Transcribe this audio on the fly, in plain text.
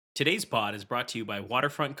Today's pod is brought to you by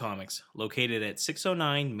Waterfront Comics, located at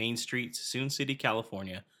 609 Main Street, Sassoon City,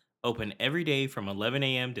 California. Open every day from 11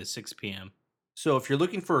 a.m. to 6 p.m. So if you're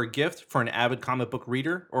looking for a gift for an avid comic book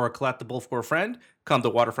reader or a collectible for a friend, come to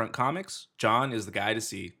Waterfront Comics. John is the guy to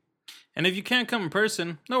see. And if you can't come in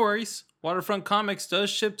person, no worries. Waterfront Comics does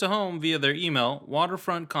ship to home via their email,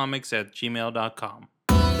 waterfrontcomics@gmail.com.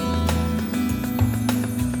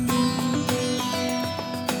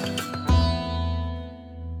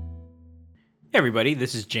 Hey everybody,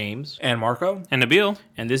 this is James. And Marco? And Nabil.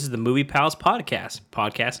 And this is the Movie Pals Podcast,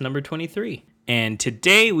 podcast number 23. And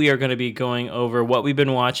today we are going to be going over what we've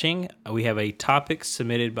been watching. We have a topic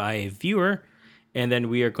submitted by a viewer, and then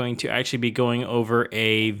we are going to actually be going over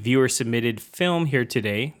a viewer-submitted film here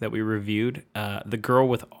today that we reviewed, The Girl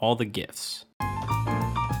with All the Gifts.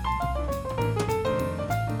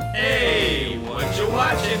 Hey, what you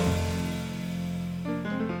watching?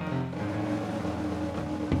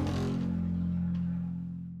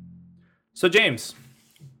 So James,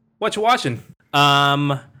 what you watching?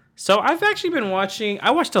 So I've actually been watching,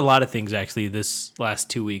 I watched a lot of things actually this last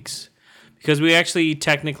 2 weeks because we actually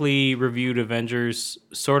technically reviewed Avengers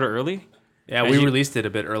sort of early. Yeah, As we you- released it a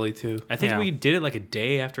bit early too. I think Yeah. we did it like a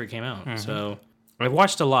day after it came out. So I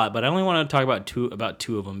watched a lot, but I only want to talk about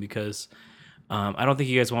two of them because I don't think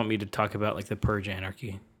you guys want me to talk about like the Purge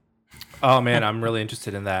Anarchy. Oh man, I'm really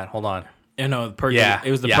interested in that. Hold on. No, the Purge. Yeah,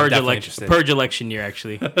 It was the yeah, I'm Purge definitely election. interested. Purge election year.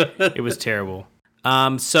 Actually, it was terrible.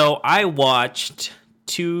 So I watched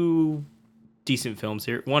two decent films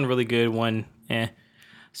here. One really good. One eh.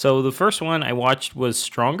 So the first one I watched was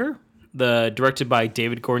Stronger, directed by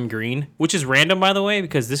David Gordon Green, which is random by the way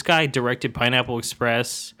because this guy directed Pineapple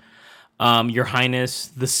Express, Your Highness,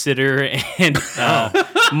 The Sitter, and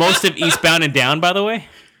most of Eastbound and Down. By the way.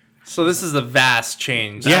 So this is a vast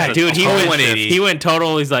change. Yeah, That's a dude, total 180. he went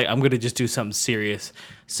total. He's like, I'm gonna just do something serious.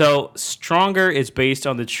 So, Stronger is based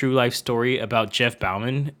on the true life story about Jeff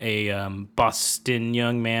Bauman, a Boston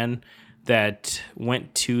young man that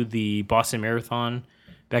went to the Boston Marathon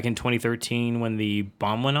back in 2013 when the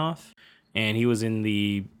bomb went off, and he was in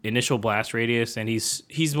the initial blast radius. And he's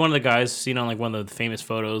one of the guys seen on like one of the famous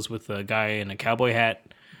photos with a guy in a cowboy hat,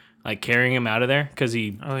 like carrying him out of there because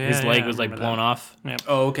his leg was like blown off.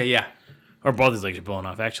 Oh, okay, yeah. Or both his legs are blown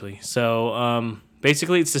off, actually. So,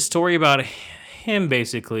 basically, it's the story about him,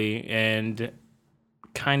 basically, and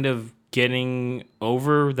kind of getting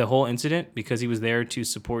over the whole incident because he was there to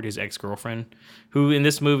support his ex-girlfriend, who in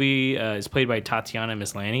this movie is played by Tatiana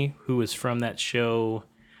Maslany, who is from that show.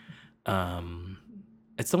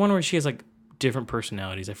 It's the one where she has, like, different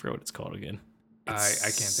personalities. I forget what it's called again. I can't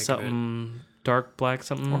think of it. Something dark black,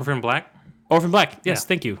 something. Orphan Black? Orphan Black. Yes, Yeah.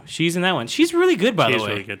 Thank you. She's in that one. She's really good, by the She's way.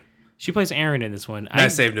 really good. She plays Aaron in this one.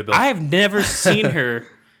 Nice save, Nabil. I have never seen her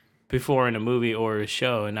before in a movie or a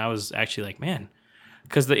show, and I was actually like, man,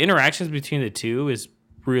 because the interactions between the two is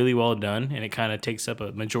really well done, and it kind of takes up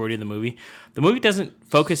a majority of the movie. The movie doesn't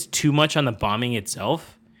focus too much on the bombing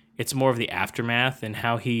itself. It's more of the aftermath and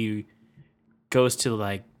how he goes to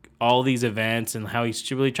like all these events and how he's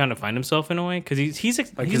really trying to find himself in a way because he's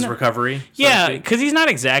Like he's his not- recovery. so to yeah, speak. because he's not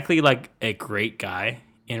exactly like a great guy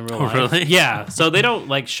in real life. really? Yeah, so they don't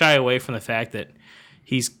like shy away from the fact that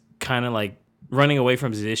he's kind of like running away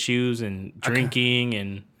from his issues and drinking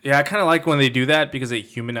and Yeah, I kind of like when they do that because it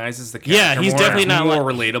humanizes the character. Yeah, he's more. definitely It's not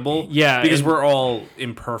more like- relatable. Yeah, because and- we're all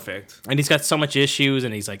imperfect. he's got so much issues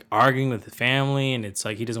and he's like arguing with the family and it's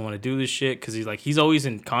like he doesn't want to do this shit because he's always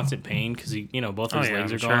in constant pain because he both of his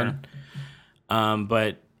legs are gone.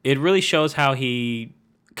 But it really shows how he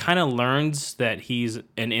kind of learns that he's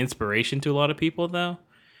an inspiration to a lot of people though.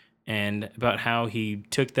 And about how he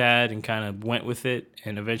took that and kind of went with it,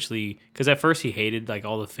 and eventually, because at first he hated like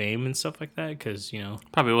all the fame and stuff like that, because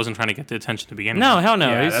Probably wasn't trying to get the attention to begin with. no, hell no,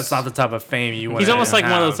 Yeah, he's- that's not the type of fame you want. He's almost like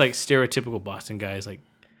one of those like stereotypical Boston guys, like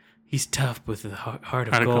he's tough with the heart of Heart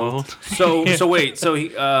of gold. gold. So wait, so he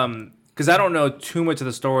because I don't know too much of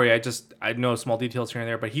the story. I know small details here and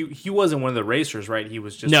there, but he wasn't one of the racers, right? He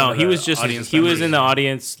was just No, one of he the was just audience he was members. in the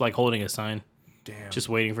audience like holding a sign, Damn. just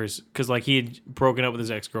waiting for his because like he had broken up with his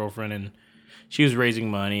ex-girlfriend and she was raising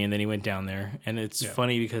money, and then he went down there, and it's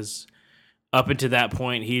funny because up until that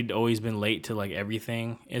point he'd always been late to like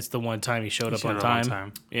everything. It's the one time he showed up on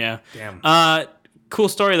time. Yeah. Damn. Cool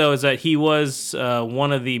story though is that he was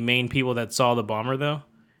one of the main people that saw the bomber though,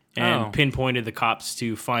 and pinpointed the cops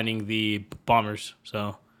to finding the bombers.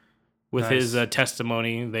 So with his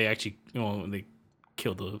testimony, they actually they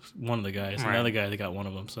killed one of the guys. Right. Another guy they got one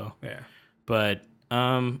of them. So Yeah. but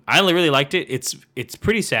I really liked it. It's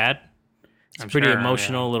pretty sad. It's I'm pretty sure,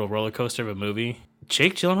 emotional, yeah. little roller coaster of a movie.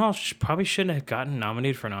 Jake Gyllenhaal probably shouldn't have gotten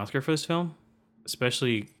nominated for an Oscar for this film.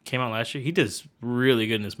 especially came out last year. He does really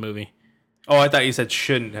good in this movie. Oh, I thought you said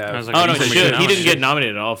shouldn't have. I was like, Oh no, he he said should. He nominated. didn't get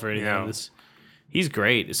nominated at all for anything. Yeah. He's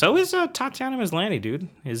great. So is Tatiana Maslany, dude.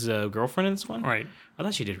 His girlfriend in this one. Right. I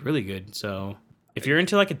thought she did really good. So if you're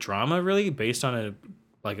into like a drama, really based on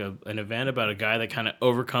an event about a guy that kind of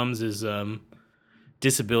overcomes his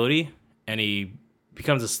disability and he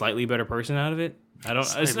becomes a slightly better person out of it.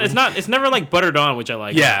 It's never like buttered on, which I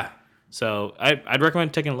like. Yeah. So I'd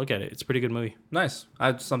recommend taking a look at it. It's a pretty good movie. Nice.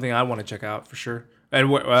 That's something I want to check out for sure. And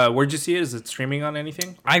where'd you see it? Is it streaming on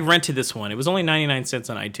anything? I rented this one. It was only 99 cents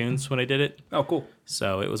on iTunes when I did it. Oh, cool.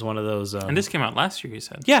 So it was one of those. And this came out last year, you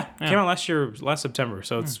said. Yeah, came out last September.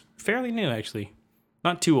 So it's fairly new, actually.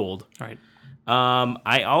 Not too old. Right.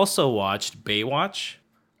 I also watched Baywatch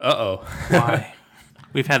Uh-oh. Why?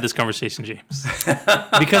 We've had this conversation, James.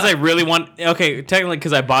 because I really want. Okay, technically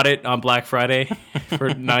because I bought it on Black Friday for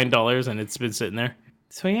 $9 and it's been sitting there.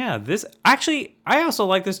 So yeah, this actually I also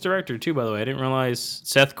like this director too. By the way, I didn't realize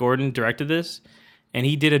Seth Gordon directed this, and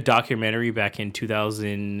he did a documentary back in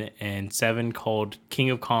 2007 called King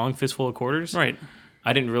of Kong: Fistful of Quarters. Right.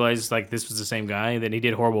 I didn't realize like this was the same guy. Then he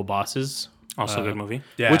did Horrible Bosses. Also a good movie.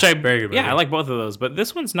 Yeah. Very good movie. Yeah, I like both of those, but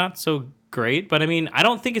this one's not so great. But I mean, I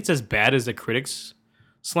don't think it's as bad as the critics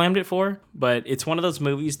slammed it for. But it's one of those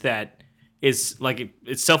movies that is like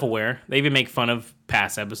it's self-aware. They even make fun of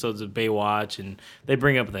past episodes of Baywatch, and they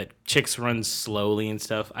bring up that chicks run slowly and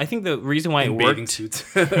stuff. I think the reason why it bathing worked. suits.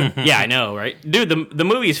 Yeah, I know, right, dude? The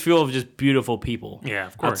movie is full of just beautiful people. Yeah,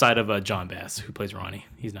 of course. Outside of John Bass, who plays Ronnie,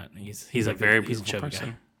 he's not. He's a like very he's a beautiful chubby person.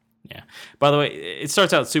 guy. Yeah. By the way, it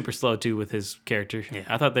starts out super slow too with his character. Yeah.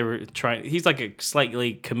 I thought they were trying. He's like a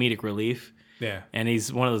slightly comedic relief, Yeah. and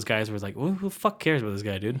he's one of those guys where it's like, who the fuck cares about this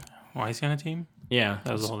guy, dude? Why is he on a team? Yeah,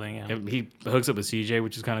 That was the whole thing, yeah. He hooks up with CJ,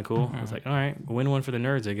 which is kind of cool. I was like, all right, win one for the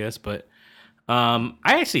nerds, I guess. But I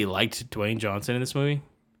actually liked Dwayne Johnson in this movie.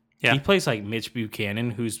 Yeah. He plays like Mitch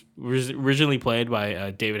Buchanan, who's originally played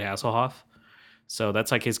by David Hasselhoff. So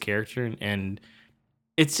that's like his character, and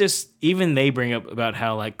it's just even they bring up about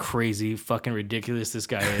how like crazy fucking ridiculous this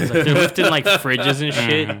guy is. Like they're lifting like fridges and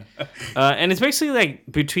shit, and it's basically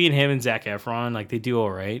like between him and Zac Efron, like they do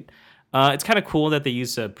all right. It's kind of cool that they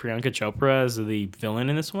use Priyanka Chopra as the villain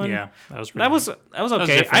in this one. Yeah, that was pretty That was okay.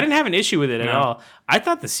 different. I didn't have an issue with it at No. all. I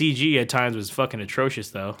thought the CG at times was fucking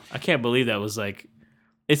atrocious though. I can't believe that was like.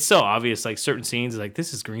 It's so obvious, like certain scenes, like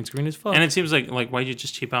this is green screen as fuck. And it seems like why'd you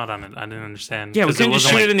just cheap out on it? I didn't understand. Yeah, we 'Cause couldn't just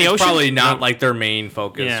wasn't shoot it in the It's ocean. probably not like their main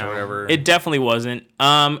focus Yeah. or whatever. It definitely wasn't.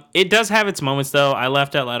 It does have its moments though. I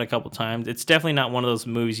laughed out loud a couple times. It's definitely not one of those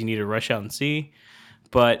movies you need to rush out and see.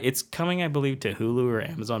 But it's coming, I believe, to Hulu or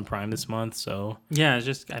Amazon Prime this month. So Yeah, it's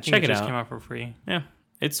just I think Check it it just out. came out for free. yeah,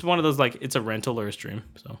 it's one of those like it's a rental or a stream.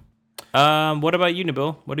 So, what about you,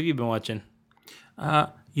 Nabil? What have you been watching?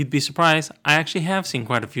 You'd be surprised. I actually have seen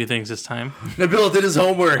quite a few things this time. Nabil did his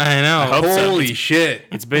homework. I know. hope so. Holy shit.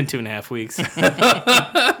 It's been 2.5 weeks.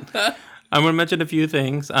 I'm gonna mention a few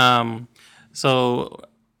things. So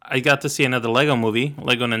I got to see another Lego movie,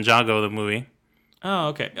 Lego Ninjago, the movie. Oh,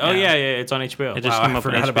 okay. Oh, yeah, it's on HBO. It just Wow, came I up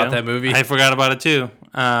on forgot about HBO. that movie. I forgot about it too.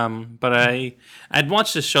 But I'd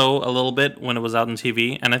watched the show a little bit when it was out on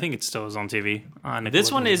TV, and I think it still is on TV. On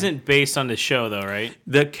This one Nickelodeon. isn't based on the show, though, right?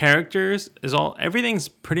 The characters everything's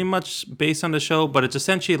pretty much based on the show, but it's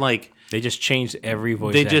essentially like They just changed every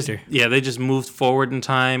voice they actor. just moved forward in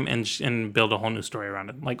time and build a whole new story around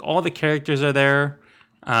it. Like all the characters are there,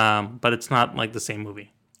 but it's not like the same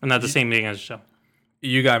movie and not the same thing as the show.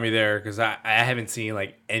 You got me there because I haven't seen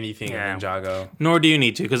like anything Yeah. of Ninjago. Nor do you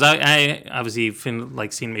need to, because I obviously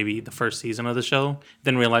seen maybe the first season of the show,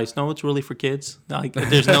 then realized no, it's really for kids. Like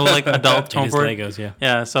there's no like adult tone It is for it. Legos, yeah.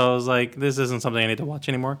 Yeah, so I was like, this isn't something I need to watch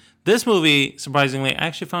anymore. This movie, surprisingly, I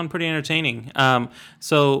actually found pretty entertaining.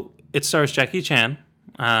 So it stars Jackie Chan,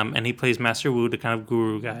 and he plays Master Wu, the kind of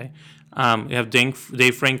guru guy. You have Dave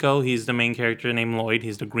Franco. He's the main character named Lloyd.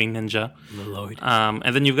 He's the Green Ninja. Lloyd.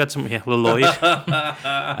 And then you've got Lloyd.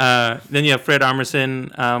 Then you have Fred Armisen,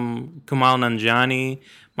 Kumail Nanjiani,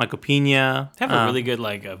 Michael Pena. They have a really good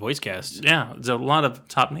like voice cast. Yeah, there's a lot of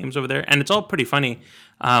top names over there, and it's all pretty funny.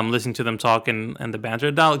 Listening to them talk and the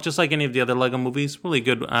banter, just like any of the other Lego movies, really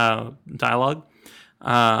good dialogue.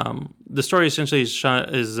 The story essentially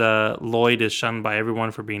is Lloyd is shunned by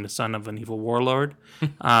everyone for being the son of an evil warlord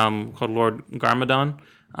called Lord Garmadon,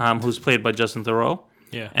 who's played by Justin Theroux.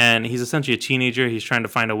 Yeah. And he's essentially a teenager. He's trying to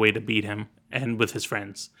find a way to beat him and with his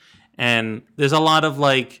friends. And there's a lot of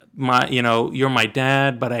like, you're my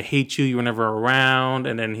dad, but I hate you. You were never around.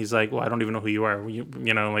 And then he's like, well, I don't even know who you are.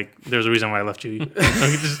 Like there's a reason why I left you.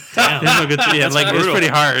 There's no good. Yeah, like it's pretty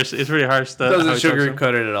harsh. It's pretty harsh. Doesn't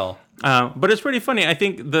sugarcoat it at all. But it's pretty funny. I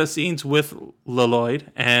think the scenes with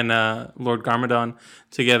Lloyd and Lord Garmadon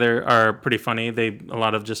together are pretty funny. A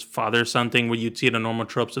lot of just father-son thing where you'd see the normal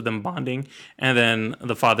tropes of them bonding, and then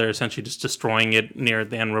the father essentially just destroying it near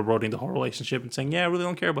the end, eroding the whole relationship and saying, "Yeah, I really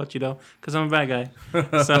don't care about you though, because I'm a bad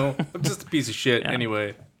guy." So I'm just a piece of shit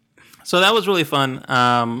anyway. So that was really fun.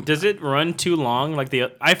 Does it run too long?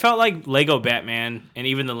 I felt like Lego Batman and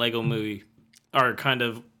even the Lego Movie are kind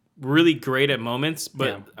of really great at moments,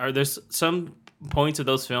 but are there some points of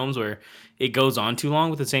those films where it goes on too long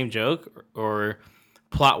with the same joke, or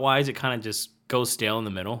plot wise it kind of just goes stale in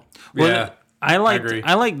the middle? Well, I agree.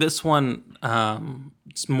 like this one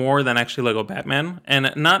it's more than actually Lego Batman,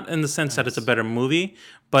 and not in the sense that it's a better movie,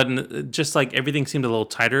 but just like everything seemed a little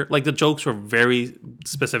tighter. Like the jokes were very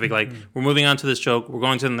specific. Like we're moving on to this joke, we're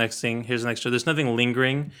going to the next thing. Here's the next joke. There's nothing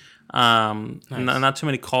lingering. Not too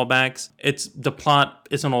many callbacks. It's the plot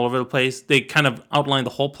isn't all over the place. They kind of outline the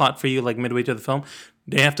whole plot for you like midway through the film.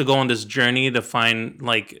 They have to go on this journey to find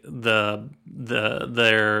like their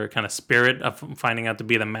kind of spirit of finding out to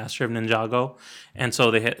be the master of Ninjago, and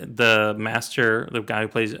so the master, the guy who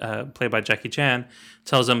plays played by Jackie Chan,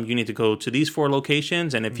 tells them you need to go to these 4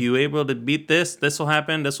 locations, and if you're able to beat this will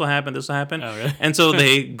happen, this will happen, this will happen. Oh, really? And so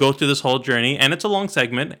they go through this whole journey, and it's a long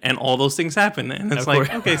segment, and all those things happen, and it's Of like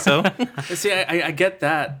course. okay, so See, I get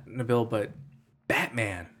that, Nabil, but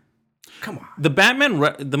Batman, come on. the Batman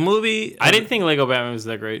the movie. I didn't think Lego Batman was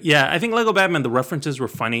that great. Yeah, I think Lego Batman, the references were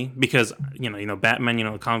funny because you know Batman,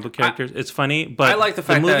 the comic book characters, it's funny. But I like the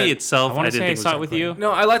fact movie that- itself. I want to didn't say I think saw was it with that you. great.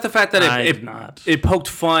 No, I like the fact that I it did not. it poked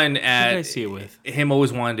fun Who did at I see it with? him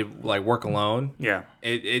always wanting to like work alone. Yeah,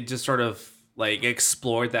 It just sort of like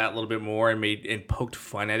explored that a little bit more and poked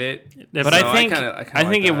fun at it. But So I think kinda I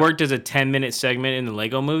like think it that. worked as a 10-minute segment in the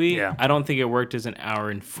Lego Movie. Yeah. I don't think it worked as an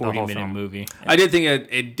hour and 40-minute film. movie. I did think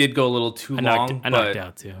it did go a little too I long. knocked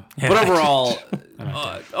out too. But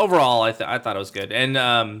overall, I thought it was good.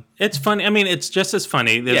 And it's funny. I mean, it's just as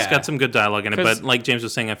funny. It's Yeah. got some good dialogue in it. 'Cause- But like James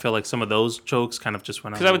was saying, I feel like some of those jokes kind of just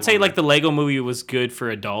went on. Because I would say like the Lego Movie was good for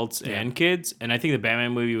adults and kids, and I think the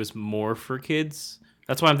Batman movie was more for kids.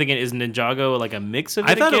 That's why I'm thinking, is Ninjago like a mix of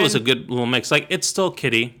it I thought it again? was a good little mix. Like it's still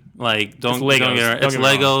kiddie. Like don't Legos. don't get Don't it's get me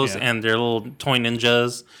wrong, Legos yeah. and they're little toy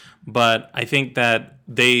ninjas. But I think that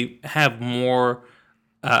they have more.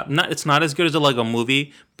 It's not as good as a Lego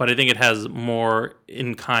Movie, but I think it has more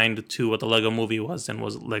in kind to what the Lego Movie was than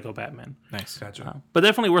was Lego Batman. Nice. gotcha. But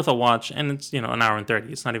definitely worth a watch, and it's an hour and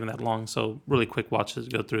 30. It's not even that long, so really quick watches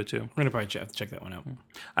to go through too. I'm gonna probably check that one out.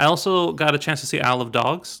 I also got a chance to see Isle of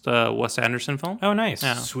Dogs, the Wes Anderson film. Oh, nice.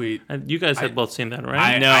 Yeah. Sweet. You guys had both seen that,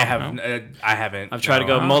 right? No. I haven't. I've tried to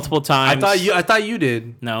go multiple I times. thought you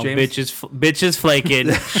did. No, James. bitches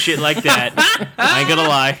flaking, shit like that. I ain't gonna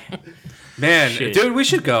lie. Man, Shit. dude, we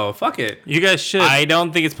should go. Fuck it. You guys should. I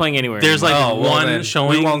don't think it's playing anywhere. There's like Oh, well then, one we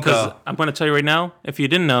showing. won't 'Cause go. I'm going to tell you right now, if you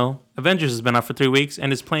didn't know, Avengers has been out for 3 weeks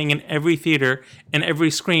and is playing in every theater and every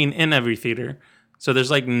screen in every theater. So there's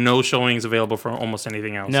like no showings available for almost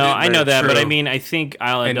anything else. no, I know that, but I true. mean, I think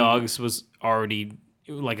Isle of And- Dogs was already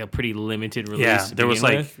like a pretty limited release. Yeah, to there was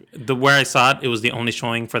begin like with. where I saw it was the only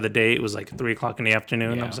showing for the day. It was like 3:00 in the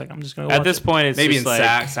afternoon. Yeah. I was like, I'm just gonna. At watch this it. point, it's Maybe just in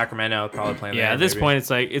like Sacramento, probably playing there. yeah. At this maybe. point, it's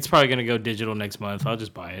like it's probably gonna go digital next month. I'll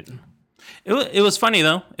just buy it. It was funny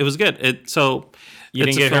though. It was good. You You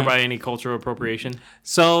didn't get hurt by any cultural appropriation.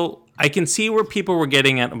 So I can see where people were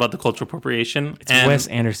getting at about the cultural appropriation. It's and Wes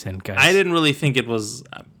Anderson, guys. I didn't really think it was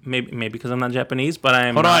maybe because I'm not Japanese, but I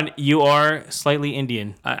am. Hold not- on, you are slightly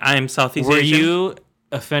Indian. I am Southeast Were Asian. you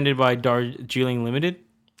offended by Darjeeling Limited?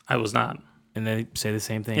 I was not. And they say the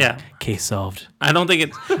same thing. Yeah. Case solved. I don't think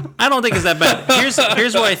it's that bad.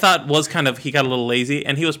 Here's where I thought was kind of he got a little lazy,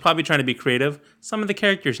 and he was probably trying to be creative. Some of the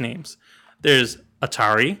characters' names. There's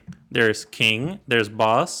Atari. There's King. There's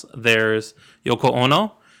Boss. There's Yoko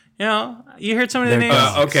Ono. You heard some of the They're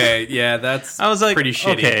names. Okay, yeah, that's I was like, pretty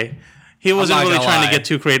shitty. okay. He wasn't not really gonna trying lie. to get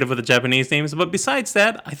too creative with the Japanese names, but besides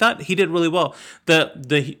that, I thought he did really well.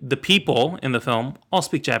 The people in the film all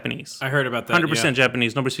speak Japanese. I heard about that. 100%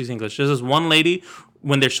 Japanese. Nobody speaks English. There's this one lady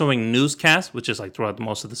when they're showing newscasts, which is like throughout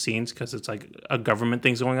most of the scenes because it's like a government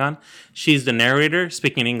thing's going on. She's the narrator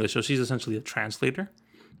speaking English, so she's essentially a translator.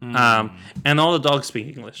 And all the dogs speak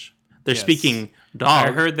English. They're speaking dog.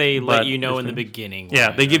 I heard they let but you know in the there's- beginning. Yeah,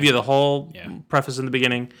 why, they give right? you the whole Yeah. preface in the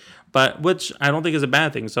beginning, but which I don't think is a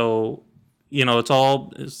bad thing. So, it's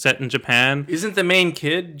all set in Japan. Isn't the main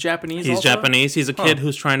kid Japanese? He's also? Japanese. He's a kid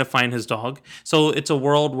who's trying to find his dog. So it's a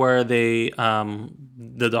world where the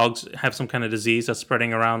dogs have some kind of disease that's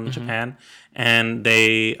spreading around Japan, and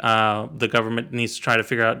the government needs to try to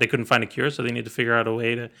figure out. They couldn't find a cure, so they need to figure out a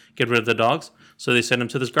way to get rid of the dogs. So they send him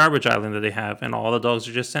to this garbage island that they have, and all the dogs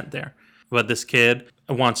are just sent there. But this kid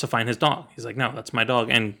wants to find his dog. He's like, no, that's my dog,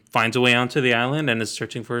 and finds a way onto the island and is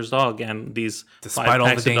searching for his dog. And these Despite 5 all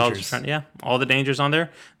packs the of dogs, dangers. all the dangers on there.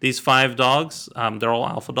 These 5 dogs, they're all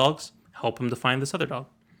alpha dogs. Help him to find this other dog.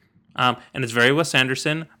 And it's very Wes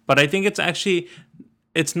Anderson, but I think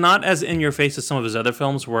it's not as in your face as some of his other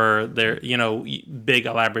films where they're, big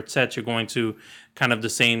elaborate sets. You're going to kind of the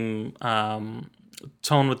same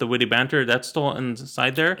tone with the witty banter. That's still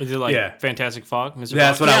inside there. Is it like Yeah. Fantastic Fox? Mr.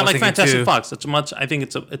 That's Fox? what I Yeah, was like thinking Fantastic too. Fox. I think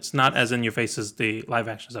it's not as in your face as the live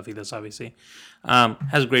action stuff he does, obviously.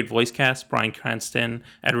 Has a great voice cast. Bryan Cranston,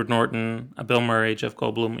 Edward Norton, Bill Murray, Jeff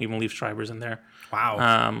Goldblum, even Leaf Schreiber's in there.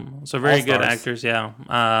 Wow. So very All good stars. actors, yeah.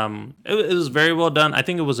 It was very well done. I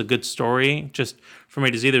think it was a good story. Just from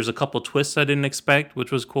A to Z, there's a couple twists I didn't expect,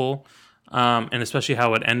 which was cool. And especially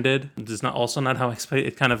how it ended. It's not how I expected.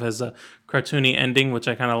 It kind of has a cartoony ending, which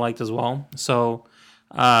I kind of liked as well. So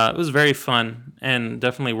it was very fun and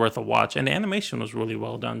definitely worth a watch. And the animation was really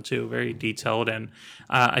well done too, very detailed. And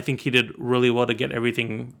I think he did really well to get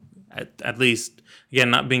everything, at least, again,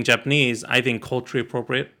 not being Japanese, I think culturally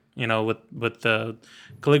appropriate. With the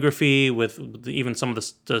calligraphy, with even some of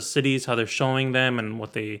the cities, how they're showing them, and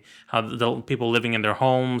how the people living in their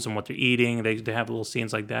homes and what they're eating. They have little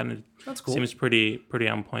scenes like that, and it That's cool. seems pretty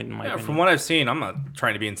on point in my Yeah, opinion. from what I've seen, I'm not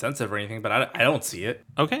trying to be insensitive or anything, but I don't see it.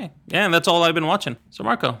 Okay, yeah, and that's all I've been watching. So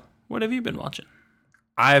Marco, what have you been watching?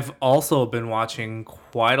 I've also been watching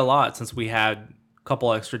quite a lot since we had a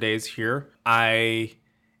couple extra days here. I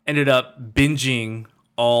ended up binging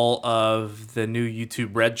all of the new YouTube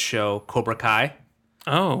Red show, Cobra Kai.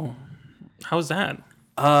 Oh, how's that?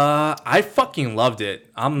 I fucking loved it.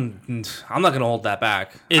 I'm not gonna hold that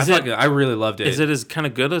back. I really loved it. Is it as kind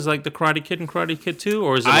of good as like the Karate Kid and Karate Kid 2,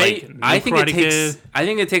 or is it I like New I think Karate I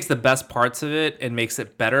think Kid? it takes the best parts of it and makes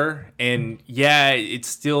it better. And yeah, it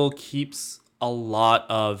still keeps a lot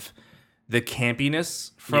of the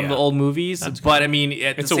campiness from Yeah. the old movies. But I mean,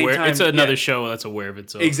 at It's the same aware. time, It's another yeah, show that's aware of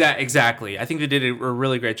itself. Exactly. I think they did a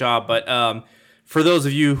really great job. But for those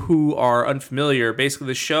of you who are unfamiliar, basically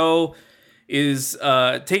the show is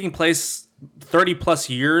taking place 30 plus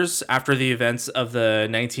years after the events of the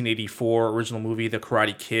 1984 original movie, The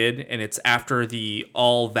Karate Kid. And it's after the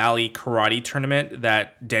All Valley Karate Tournament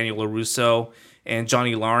that Daniel LaRusso and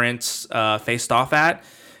Johnny Lawrence faced off at.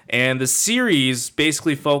 And the series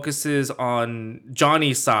basically focuses on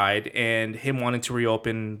Johnny's side and him wanting to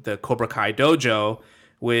reopen the Cobra Kai dojo,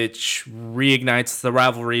 which reignites the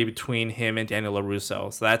rivalry between him and Daniel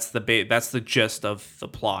LaRusso. So that's the gist of the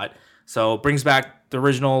plot. So it brings back the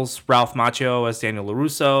originals, Ralph Macchio as Daniel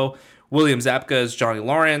LaRusso, William Zabka as Johnny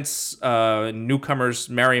Lawrence, newcomers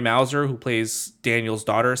Mary Mauser, who plays Daniel's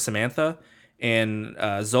daughter, Samantha, and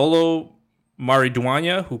Zolo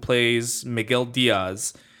Maridueña, who plays Miguel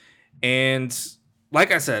Diaz. And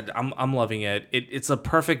like I said, I'm loving it. It's a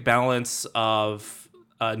perfect balance of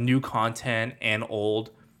new content and old,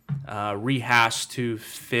 rehashed to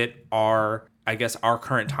fit our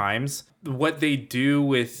current times. What they do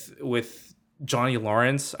with Johnny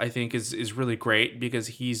Lawrence, I think, is really great because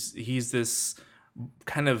he's this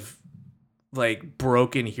kind of like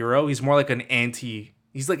broken hero. He's more like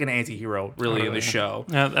he's like an anti-hero really in the show.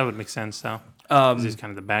 Yeah, that would make sense though. 'Cause he's kind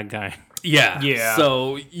of the bad guy. Yeah.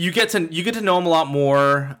 So you get to know him a lot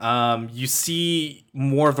more. You see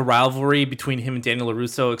more of the rivalry between him and Daniel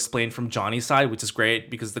LaRusso explained from Johnny's side, which is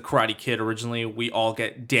great because the Karate Kid originally we all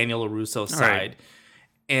get Daniel LaRusso's side. Right.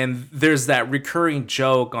 And there's that recurring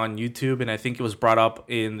joke on YouTube, and I think it was brought up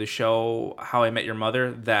in the show How I Met Your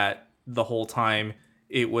Mother, that the whole time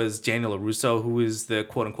it was Daniel LaRusso who is the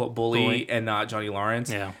quote unquote bully and not Johnny Lawrence.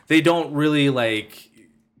 Yeah. They don't really like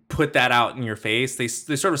put that out in your face. They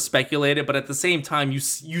sort of speculate it, but at the same time, you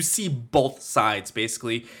see both sides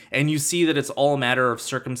basically, and you see that it's all a matter of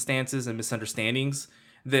circumstances and misunderstandings.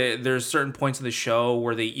 There's certain points in the show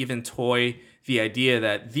where they even toy the idea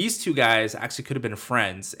that these two guys actually could have been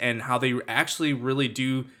friends, and how they actually really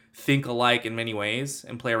do think alike in many ways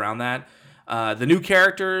and play around that. The new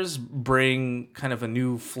characters bring kind of a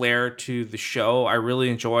new flair to the show. I really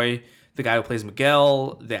enjoy the guy who plays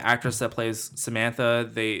Miguel, the actress that plays Samantha.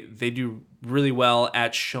 They do really well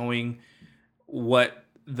at showing what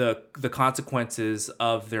the consequences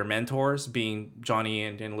of their mentors, being Johnny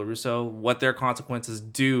and Daniel LaRusso, what their consequences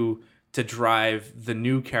do to drive the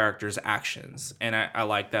new characters' actions. And I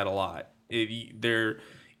like that a lot.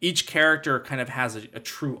 Each character kind of has a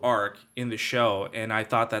true arc in the show, and I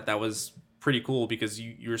thought that was pretty cool because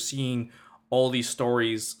you're seeing all these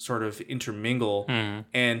stories sort of intermingle,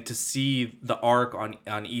 and to see the arc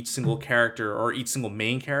on each single character or each single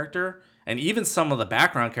main character, and even some of the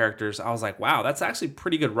background characters, I was like, wow, that's actually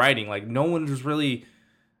pretty good writing. Like, no one was really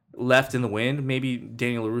left in the wind. Maybe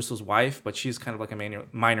Daniel LaRusso's wife, but she's kind of like a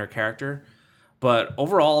minor character. But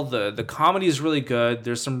overall, the comedy is really good.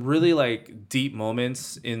 There's some really like deep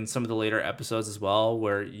moments in some of the later episodes as well,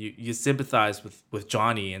 where you sympathize with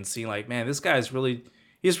Johnny and seeing like, man, this guy's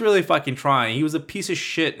he's really fucking trying. He was a piece of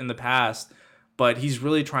shit in the past, but he's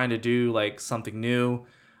really trying to do like something new.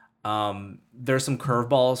 There's some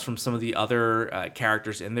curveballs from some of the other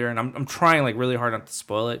characters in there, and I'm trying like really hard not to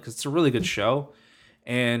spoil it because it's a really good show.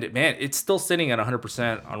 And man, it's still sitting at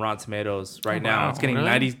 100% on Rotten Tomatoes right now. It's getting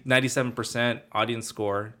really? 97% audience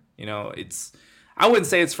score. You know, I wouldn't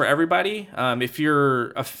say it's for everybody. If you're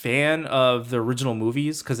a fan of the original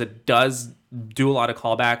movies, because it does do a lot of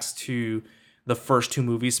callbacks to the first two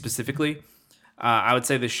movies specifically, I would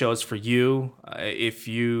say this show is for you. If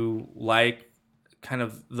you like kind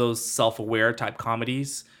of those self-aware type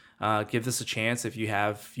comedies, give this a chance if you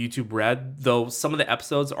have YouTube Red, though some of the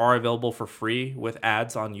episodes are available for free with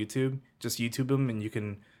ads on YouTube. Just YouTube them and you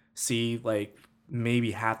can see like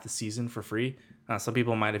maybe half the season for free. Some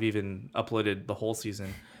people might have even uploaded the whole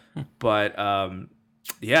season. But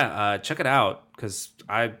check it out because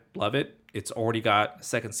I love it. It's already got a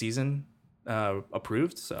second season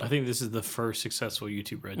approved. So I think this is the first successful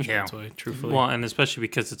YouTube Red show. Yeah. That's why, truthfully. Well, and especially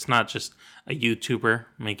because it's not just a YouTuber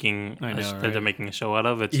making that they're making a show out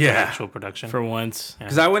of. It's the actual production. For once.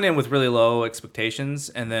 because I went in with really low expectations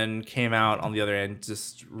and then came out on the other end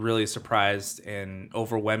just really surprised and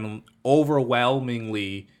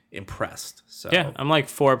overwhelmingly impressed. So Yeah, I'm like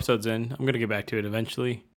 4 episodes in. I'm gonna get back to it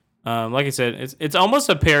eventually. Like I said, it's almost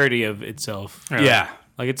a parody of itself. yeah.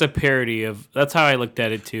 Like it's a parody of. That's how I looked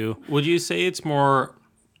at it too. Would you say it's more?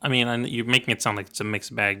 I mean, you're making it sound like it's a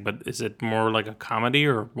mixed bag, but is it more like a comedy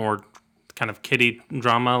or more kind of kiddie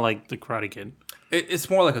drama like The Karate Kid? It's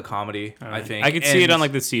more like a comedy, I think. I could see it And- on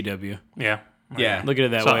like the CW. Yeah. yeah. Look at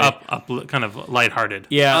it that So way. up, kind of lighthearted.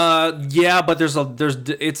 Yeah, Yeah, but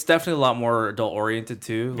it's definitely a lot more adult oriented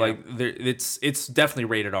too. Like it's definitely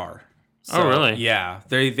rated R. Oh, really? Yeah,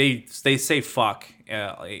 they say fuck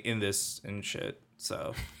in this and shit.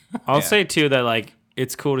 So I'll say too that like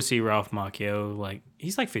it's cool to see Ralph Macchio. Like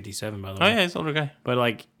he's like 57 by the Oh way. yeah, he's an older guy. But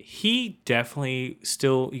like he definitely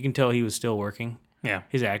still, you can tell he was still working. Yeah.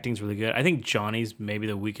 His acting's really good. I think Johnny's maybe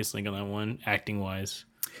the weakest link on that one, acting wise.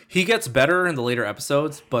 he gets better in the later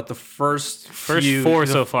episodes, but the first 4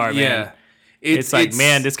 so far, man. yeah, It's like,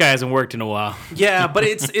 man, this guy hasn't worked in a while. yeah, but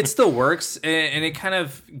it still works, and it kind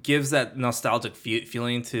of gives that nostalgic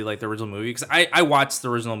feeling to like the original movie. Because I watched the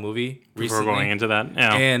original movie recently. Before going into that,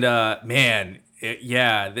 yeah. And man,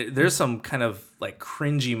 there's some kind of like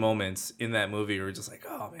cringy moments in that movie where you're just like,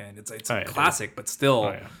 oh man, it's a classic, but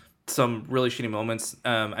still some really shitty moments.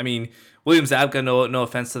 I mean, William Zabka, no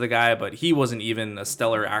offense to the guy, but he wasn't even a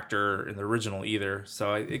stellar actor in the original either.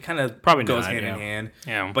 So it kind of Probably goes not, hand yeah. in hand.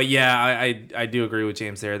 Yeah. But yeah, I do agree with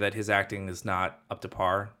James there that his acting is not up to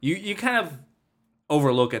par. You kind of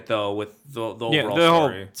overlook it though with the overall Yeah, the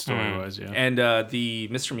story. whole story was, yeah. And the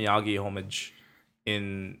Mr. Miyagi homage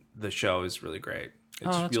in the show is really great.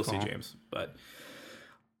 that's You'll cool. see, James. But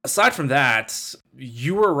aside from that,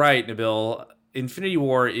 you were right, Nabil. Infinity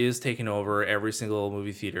War is taking over every single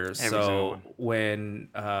movie theater. single So one. when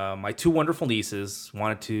my two wonderful nieces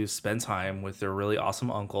wanted to spend time with their really awesome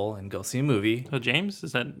uncle and go see a movie. So James,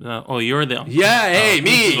 is that? You're the Yeah, hey, Oh,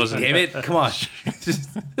 me. wasn't- Damn it. Come on.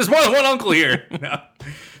 There's more than one uncle here. No.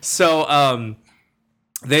 So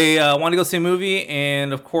they wanted to go see a movie.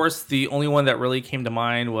 And of course, the only one that really came to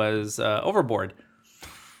mind was Overboard.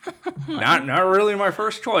 not really my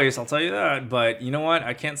first choice, I'll tell you that. But you know what?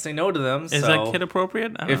 I can't say no to them. Is that kid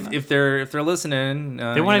appropriate? I don't know. if they're listening,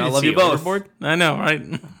 They wanted I to love see you both. Overboard? I know, right?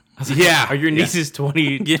 Yeah. Are your nieces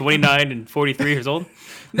 29 and 43 years old?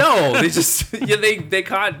 No, they just they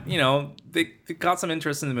caught they caught some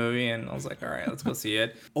interest in the movie, and I was like, all right, let's go see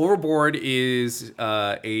it. Overboard is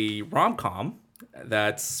a rom-com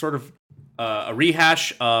that's sort of a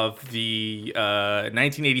rehash of the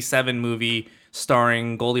 1987 movie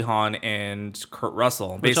starring Goldie Hawn and Kurt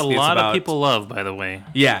Russell. Which Basically, a it's lot about- of people love, by the way.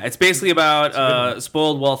 Yeah, it's basically about a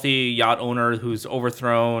spoiled, wealthy yacht owner who's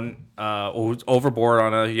overthrown overboard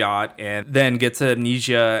on a yacht and then gets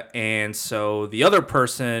amnesia. And so the other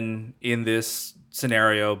person in this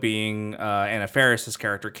scenario, being Anna Faris's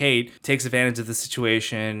character, Kate, takes advantage of the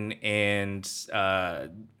situation and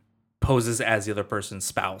poses as the other person's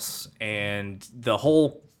spouse, and the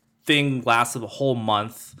whole thing lasted a whole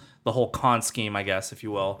month, the whole con scheme, I guess, if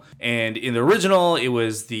you will. And in the original, it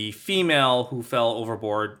was the female who fell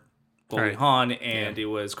overboard, Goldie Right. Hawn, and it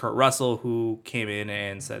was Kurt Russell who came in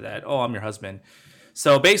and said that, "Oh, I'm your husband."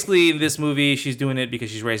 So basically, in this movie, she's doing it because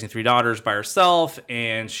she's raising 3 daughters by herself,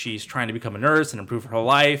 and she's trying to become a nurse and improve her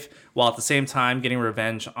life, while at the same time getting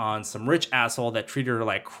revenge on some rich asshole that treated her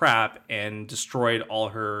like crap and destroyed all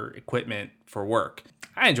her equipment for work.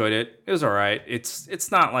 I enjoyed it. It was all right. It's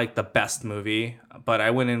not like the best movie, but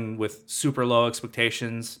I went in with super low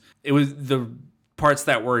expectations. It was the parts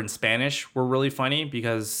that were in Spanish were really funny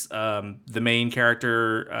because the main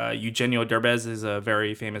character, Eugenio Derbez, is a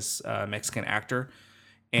very famous Mexican actor.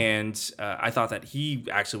 And I thought that he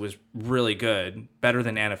actually was really good, better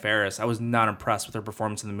than Anna Faris. I was not impressed with her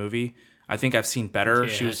performance in the movie. I think I've seen better.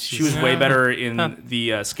 Yeah, She was way better in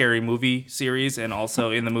the Scary Movie series and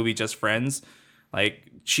also in the movie Just Friends.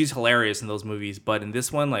 Like, she's hilarious in those movies, but in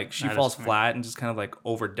this one, like, she falls flat and just kind of like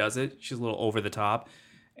overdoes it. She's a little over the top,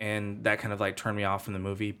 and that kind of like turned me off from the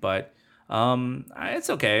movie. But it's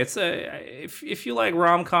okay. It's if you like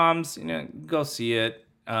rom-coms, go see it.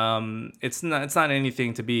 It's not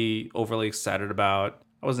anything to be overly excited about.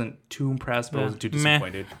 I wasn't too impressed, but I wasn't too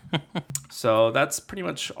disappointed. So that's pretty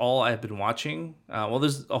much all I've been watching. Well,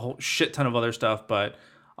 there's a whole shit ton of other stuff, but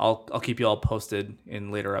I'll keep you all posted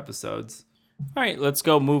in later episodes. All right, let's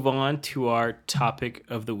go move on to our topic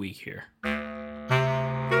of the week here.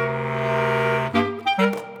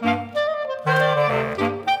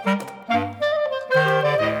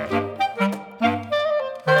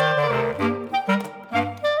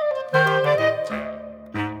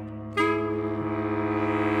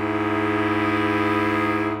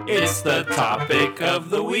 It's the topic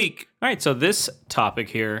of the week. All right, so this topic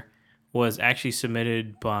here was actually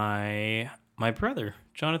submitted by my brother,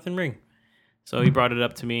 Jonathan Ring. So he brought it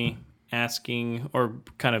up to me asking, or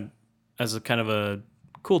kind of as a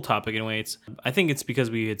cool topic in a way. I think it's because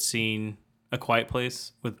we had seen A Quiet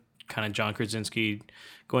Place with kind of John Krasinski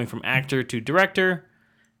going from actor to director.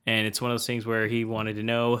 And it's one of those things where he wanted to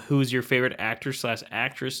know who's your favorite actor /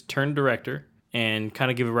 actress turned director, and kind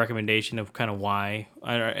of give a recommendation of kind of why.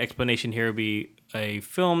 Our explanation here would be a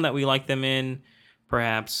film that we like them in,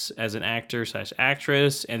 perhaps as an actor /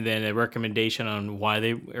 actress, and then a recommendation on why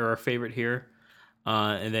they are our favorite here.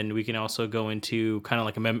 And then we can also go into kind of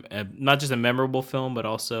like not just a memorable film, but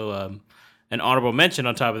also an honorable mention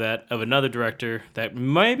on top of that of another director that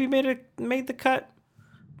maybe made the cut,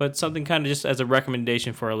 but something kind of just as a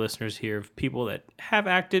recommendation for our listeners here of people that have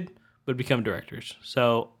acted but become directors.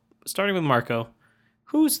 So starting with Marco,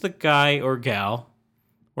 who's the guy or gal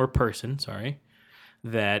or person,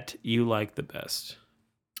 that you like the best?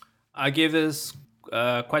 I gave this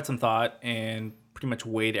quite some thought and pretty much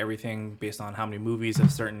weighed everything based on how many movies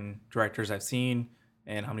of certain directors I've seen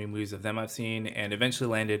and how many movies of them I've seen, and eventually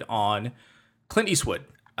landed on Clint Eastwood.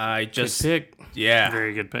 Good pick. Yeah.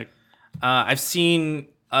 Very good pick. I've seen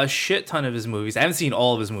a shit ton of his movies. I haven't seen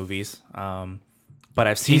all of his movies, but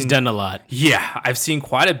I've seen... He's done a lot. Yeah, I've seen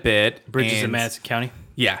quite a bit. Bridges in and- Madison County.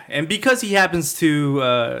 Yeah, and because he happens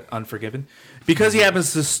to Unforgiven, because he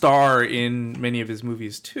happens to star in many of his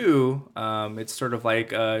movies too, it's sort of like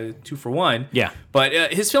 2 for 1. Yeah.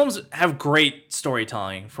 But his films have great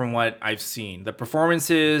storytelling from what I've seen. The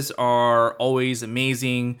performances are always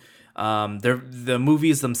amazing. The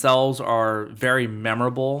movies themselves are very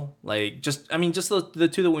memorable. Like just the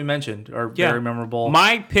 2 that we mentioned are very memorable.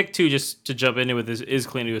 My pick too, just to jump into with this, is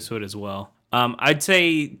Clint Eastwood as well. I'd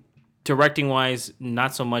say directing wise,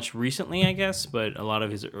 not so much recently, I guess, but a lot of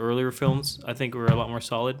his earlier films I think were a lot more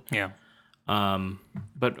solid. Yeah.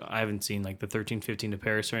 But I haven't seen like the 13-15 to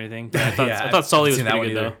Paris or anything. But I Yeah, thought Sully was seen that pretty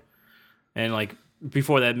one good either. though. And like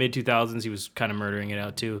before that, mid 2000s, he was kind of murdering it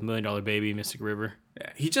out too. $1 Million Baby, Mystic River. Yeah,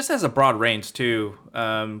 he just has a broad range too,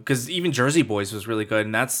 because even Jersey Boys was really good,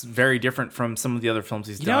 and that's very different from some of the other films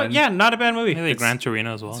he's done. Yeah, not a bad movie. Maybe Gran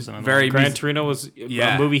Torino as well. Is another very Gran Torino was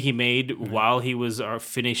Yeah. a movie he made while he was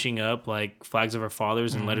finishing up like Flags of Our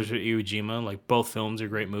Fathers and Letters to Iwo Jima. Like both films are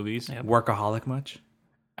great movies. Yep. Workaholic much.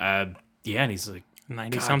 Yeah, and he's like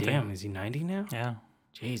 90 God something. damn, is he 90 now? Yeah.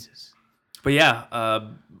 Jesus. But yeah,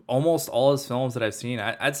 almost all his films that I've seen,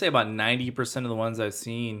 I'd say about 90% of the ones I've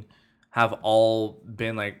seen have all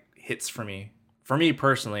been like hits for me. For me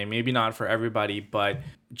personally, maybe not for everybody, but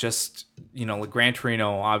just, like Gran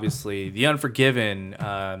Torino, obviously, The Unforgiven,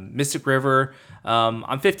 Mystic River. I'm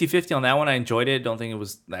 50-50 on that one. I enjoyed it. Don't think it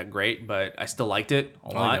was that great, but I still liked it a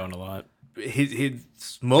I lot. like that one a lot. His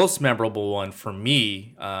most memorable one for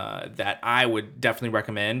me that I would definitely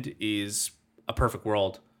recommend is A Perfect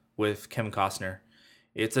World with Kevin Costner.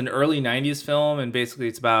 It's an early 90s film, and basically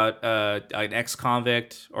it's about an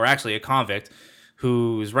ex-convict, or actually a convict,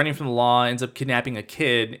 who's running from the law, ends up kidnapping a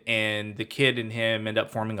kid, and the kid and him end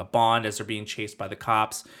up forming a bond as they're being chased by the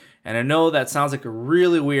cops. And I know that sounds like a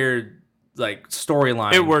really weird like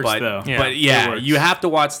storyline. It works, but, though. Yeah, but it yeah, works. you have to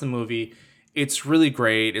watch the movie. It's really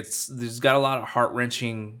great. There's got a lot of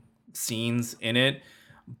heart-wrenching scenes in it,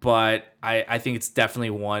 but I think it's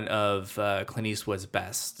definitely one of Clint Eastwood's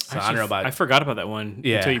best. So I don't know about I forgot about that one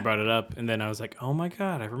Yeah. until you brought it up, and then I was like, oh my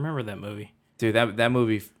god, I remember that movie. dude, that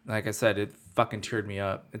movie, like I said, it fucking teared me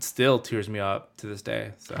up. It still tears me up to this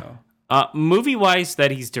day. So Movie wise,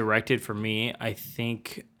 that he's directed for me, I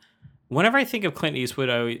think. Whenever I think of Clint Eastwood,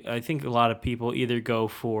 I think a lot of people either go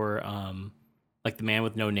for like The Man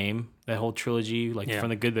with No Name, that whole trilogy, like Yeah. From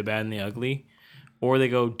the Good, the Bad, and the Ugly, or they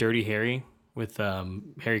go Dirty Harry with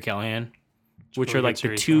Harry Callahan, which really are like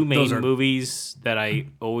good the series, two though. main movies that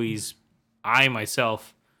I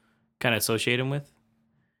myself kind of associate him with,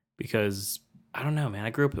 because I don't know, man. I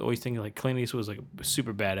grew up always thinking like Clint Eastwood was like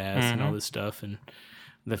super badass and all this stuff, and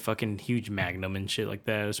the fucking huge Magnum and shit like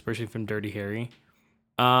that, especially from Dirty Harry.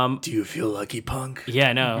 do you feel lucky, punk? Yeah,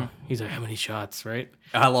 I know. He's like, how many shots, right?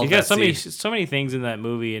 I love He's that got scene. so many things in that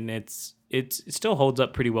movie, and it still holds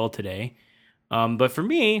up pretty well today. But for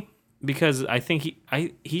me, because I think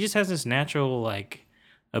he just has this natural like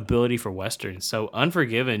ability for westerns. So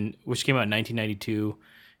Unforgiven, which came out in 1992,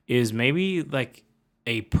 is maybe like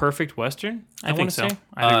a perfect western. I think wanna so. say.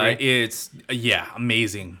 I agree. It's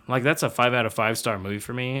amazing. Like that's a 5 out of 5 star movie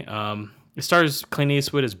for me. It stars Clint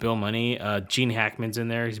Eastwood as Bill Money. Gene Hackman's in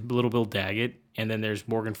there. He's Little Bill Daggett. And then there's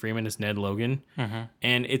Morgan Freeman as Ned Logan.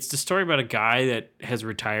 And it's the story about a guy that has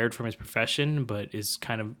retired from his profession, but is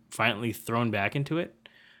kind of finally thrown back into it.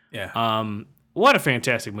 Yeah. What a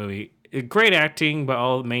fantastic movie. Great acting by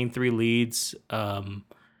all the main three leads.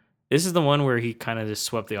 This is the one where he kind of just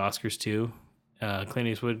swept the Oscars too. Clint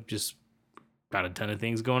Eastwood just got a ton of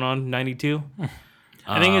things going on in 92.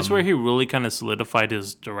 I think it's where he really kind of solidified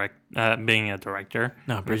his being a director.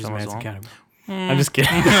 No, Bridges of As Madison well. County. I'm just kidding.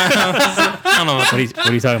 I don't know. What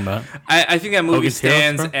are you talking about? I think that movie Hogan's Heroes,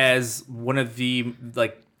 stands bro? as one of the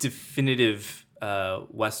like definitive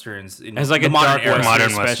westerns in As like the a modern dark era. western, Modern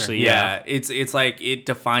western. especially. Yeah, it's like it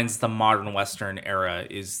defines the modern western era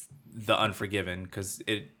is The Unforgiven, because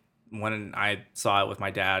when I saw it with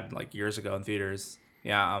my dad like years ago in theaters.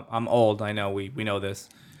 Yeah, I'm old. I know we know this.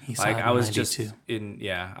 He saw Like it in I was just 92.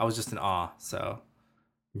 I was just in awe. So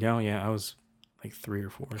Yeah, I was like 3 or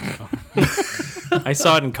 4. So. I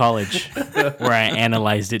saw it in college where I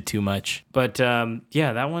analyzed it too much. But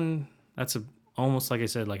yeah, that one, that's almost like I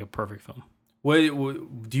said, like a perfect film. what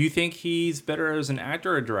do you think he's better as an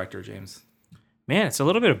actor or director, James? Man, it's a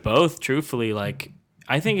little bit of both, truthfully. Like,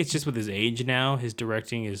 I think it's just with his age now, his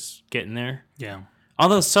directing is getting there. Yeah.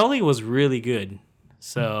 Although Sully was really good.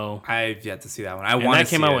 So, I've yet to see that one. and that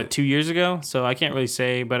came out, 2 years ago? So I can't really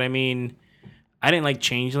say, but I mean, I didn't like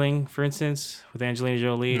Changeling, for instance, with Angelina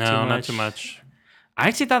Jolie. No, not too much. I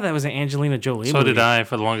actually thought that was an Angelina Jolie So movie. did I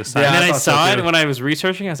for the longest time. And then I I thought so saw too. it when I was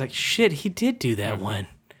researching. I was like, shit, he did do that one,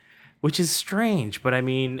 which is strange. But I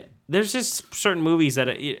mean, there's just certain movies that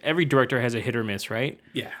every director has a hit or miss, right?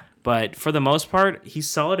 Yeah. But for the most part, he's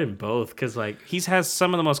solid in both because like he's has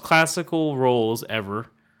some of the most classical roles ever.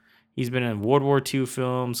 He's been in World War II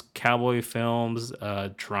films, cowboy films,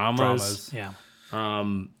 dramas. Yeah.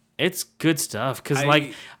 It's good stuff because I-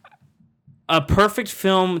 like a perfect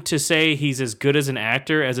film to say he's as good as an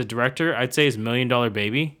actor as a director, I'd say is $1 Million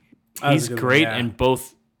Baby. That was He's a good one, great yeah. in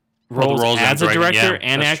both the roles, roles and as a directing, director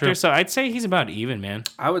yeah, and that's actor. true. So I'd say he's about even, man.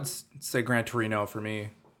 I would say Gran Torino for me.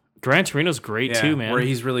 Gran Torino's great Yeah, too, man. where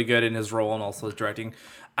he's really good in his role and also his directing.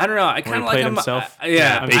 I don't know. I kind of like played him. himself?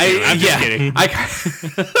 Yeah, basically. I'm just kidding.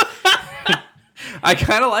 I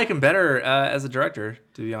kind of like him better as a director,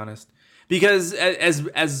 to be honest, because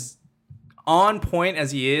as on point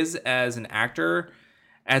as he is as an actor,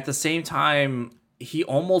 at the same time he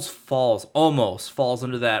almost falls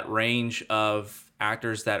under that range of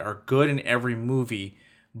actors that are good in every movie,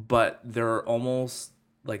 but they're almost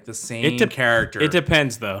like the same character. It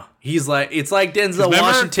depends though. He's like it's like Denzel Remember,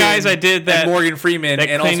 Washington, guys, I did that- and Morgan Freeman, That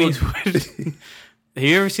and Clint also Eastwood. Have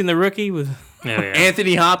you ever seen The Rookie with? Yeah, yeah.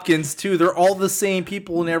 Anthony Hopkins too. They're all the same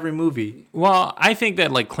people in every movie. Well, I think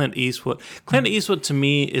that like Clint Eastwood to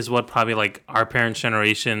me is what probably like our parents'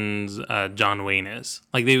 generation's John Wayne is.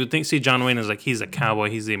 Like they would see John Wayne as like he's a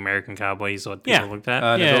cowboy, he's the American cowboy, he's what people Yeah. looked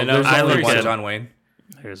at. Yeah, no, there's I only look one at- John Wayne.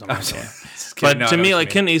 There's a Michael. Just kidding. But No, I to know me, what like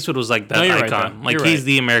you Clint Eastwood was like that No, you're right, icon. though. Like You're he's right.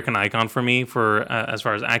 the American icon for me for as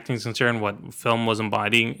far as acting is concerned. What film was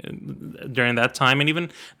embodying during that time, and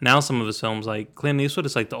even now, some of his films, like Clint Eastwood,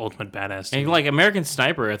 is like the ultimate badass. to And me. like American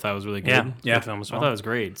Sniper, I thought was really good. yeah, Yeah. good film as I well. thought it was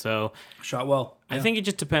great. So shot well. I think it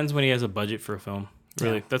just depends when he has a budget for a film.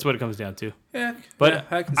 Really, that's what it comes down to. Yeah, But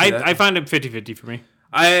yeah, I can see that. I find it 50-50 for me.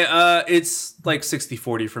 It's like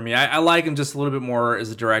 60-40 for me. I like him just a little bit more as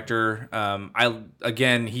a director.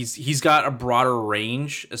 He's got a broader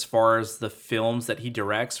range as far as the films that he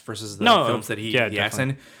directs versus the films that he acts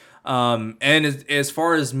in. And as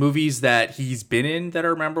far as movies that he's been in that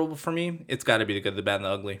are memorable for me, it's got to be The Good, the Bad, and the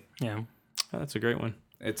Ugly. Yeah, That's a great one.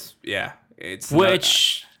 It's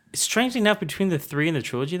Which, strangely enough, between the three and the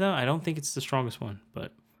trilogy, though, I don't think it's the strongest one.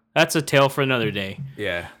 But that's a tale for another day.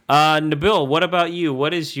 yeah. Nabil, what about you?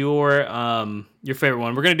 What is your favorite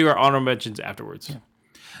one? We're gonna do our honorable mentions afterwards.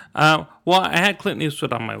 well, I had Clint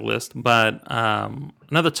Eastwood on my list, but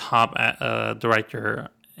another top director,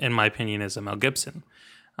 in my opinion, is Mel Gibson.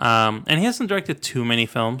 And he hasn't directed too many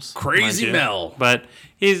films. Crazy mind you, Mel. but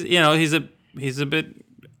he's a bit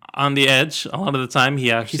on the edge a lot of the time.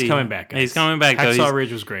 He's coming back, guys. He's coming back. though. Hacksaw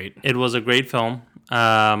Ridge was great. It was a great film.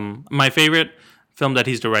 My favorite film that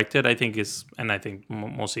he's directed, I think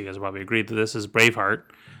most of you guys probably agreed to this, is Braveheart,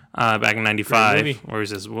 back in '95, movie. where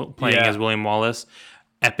he's playing as William Wallace.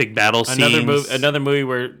 Epic battle Another scenes. another movie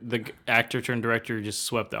where the actor turned director just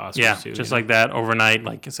swept the Oscars. Yeah, too, just you know? like that overnight,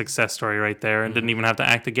 like a success story right there, and didn't even have to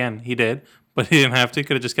act again. He did, but he didn't have to.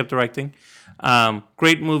 Could have just kept directing.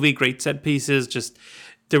 Great movie, great set pieces. Just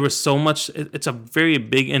there was so much. It's a very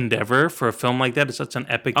big endeavor for a film like that. It's such an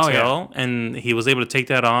epic tale, and he was able to take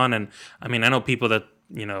that on. And I mean, I know people that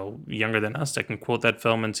younger than us that can quote that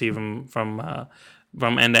film and see from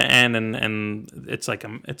end to end, and it's like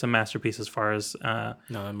it's a masterpiece as far as No,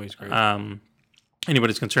 that movie's great.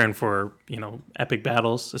 anybody's concerned for epic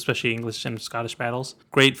battles, especially English and Scottish battles.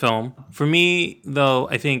 Great film. For me, though,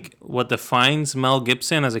 I think what defines Mel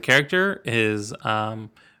Gibson as a character is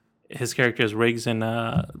his character as Riggs in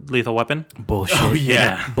Lethal Weapon. Bullshit. Oh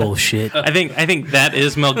yeah. Bullshit. I think that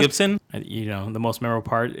is Mel Gibson. The most memorable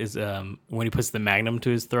part is when he puts the magnum to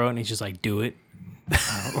his throat and he's just like, "Do it."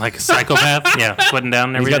 Like a psychopath. Yeah, sweating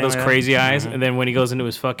down and He's everything. got those like crazy eyes, and then when he goes into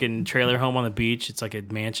his fucking trailer home on the beach, it's like a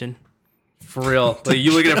mansion. For real. Like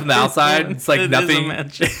you look at it from the outside, it's like It is a nothing.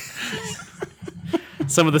 mansion.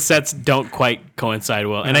 Some of the sets don't quite coincide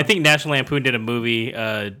well, and I think National Lampoon did a movie.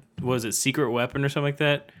 Was it Secret Weapon or something like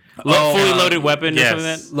that? Fully loaded weapon or something like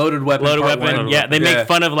yes. that. Loaded Weapon. Loaded Part weapon. One. Yeah, they Yeah. make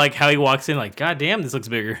fun of like how he walks in, like, God damn, this looks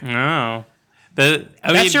bigger. No.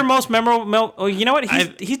 That's your most memorable. Oh, you know what?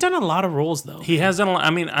 He's done a lot of roles though. He has done a lot. I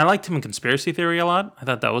mean, I liked him in Conspiracy Theory a lot. I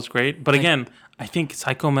thought that was great. But again, I think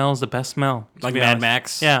Psycho Mel is the best Mel. to Like be Mad honest.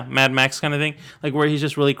 Max? Yeah, Mad Max kind of thing. Like where he's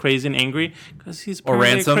just really crazy and angry because he's Or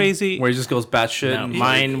apparently Ransom, crazy. where he just goes batshit. No, and-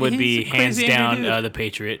 mine would be he's a hands crazy down angry dude. The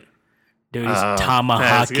Patriot. Dude, he's that's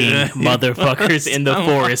tomahawking good. motherfuckers in the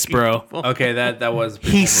forest, bro. Okay, that was. a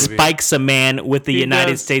pretty He cool movie. spikes a man with the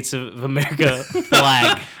United does. States of America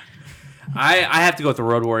flag. I have to go with the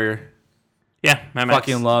Road Warrior. Yeah, Mad Max.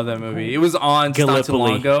 Fucking love that movie. It was on not too Gallipoli.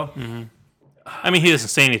 long ago. I mean, he doesn't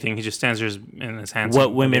say anything. He just stands there in his hands.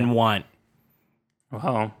 What women want.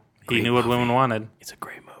 Well, he knew what women wanted. It's a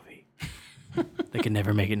great movie. They could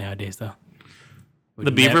never make it nowadays, though.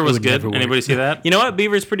 The Beaver was good. Work. Anybody see that? You know what?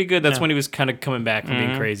 Beaver's pretty good. That's when he was kind of coming back from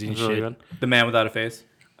being crazy and It's really shit. good. The Man Without a Face.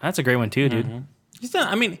 That's a great one too, dude. He's done.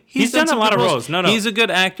 I mean, He's done a some lot good of roles. No. He's a good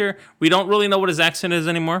actor. We don't really know what his accent is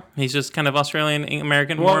anymore. He's just kind of Australian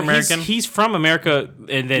American, more American. He's from America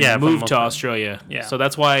and then Yeah, from moved most to part. Australia. Yeah. So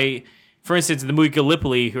that's why, for instance, in the movie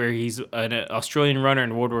Gallipoli, where he's an Australian runner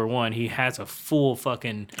in World War One, he has a full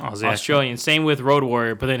fucking Aussie Australian. Same with Road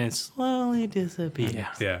Warrior, but then it slowly disappears.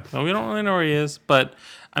 Yeah. Well, we don't really know where he is, but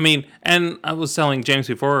I mean, and I was telling James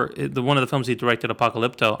before one of the films he directed,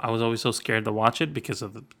 Apocalypto. I was always so scared to watch it because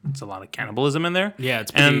it's a lot of cannibalism in there. Yeah,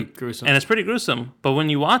 it's pretty and, gruesome. and it's pretty gruesome. But when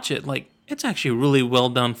you watch it, like it's actually a really well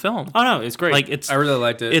done film. Oh no, it's great. Like it's I really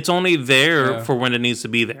liked it. it's only there Yeah. for when it needs to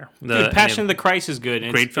be there. Dude, Passion of the Christ is good.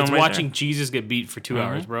 And Great it's, film It's right watching there. Jesus get beat for 2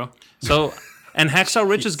 hours, bro. So, and Hacksaw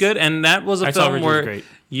Ridge is good, and that was a Hacksaw film Ridge was where great.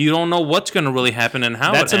 you don't know what's going to really happen and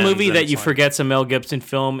how. That's it a movie ends, and that it's you like- forget's a Mel Gibson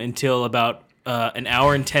film until about an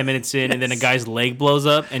hour and 10 minutes in, and then a guy's leg blows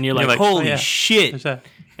up, and you're like, like, oh, holy yeah. shit. There's that.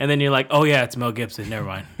 And then you're like, oh yeah, it's Mel Gibson. Never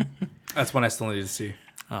mind. That's one I still need to see.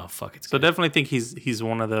 Oh, fuck, it's So good. definitely think he's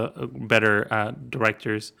one of the better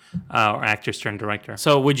directors or actors turned director.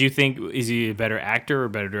 So would you think, is he a better actor or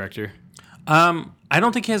better director? I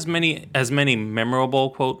don't think he has as many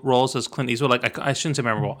memorable quote roles as Clint Eastwood. Like I shouldn't say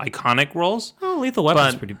memorable, iconic roles. Oh, Lethal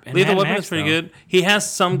Weapon's But pretty. and Lethal Mad Weapon Max, is pretty though. good. He has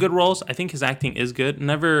some good roles. I think his acting is good.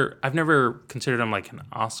 I've never considered him like an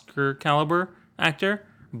Oscar caliber actor,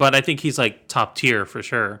 but I think he's like top tier for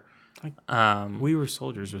sure. We Were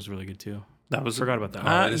Soldiers was really good too. That was Forgot about that.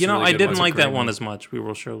 that is you know, really I good. didn't That's a like great that one movie. as much. We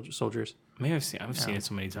Were Soldiers, Maybe I've seen it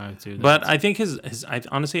so many times too. but I think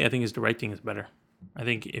honestly, I think his directing is better. I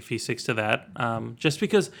think if he sticks to that, just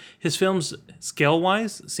because his films scale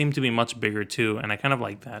wise seem to be much bigger too, and I kind of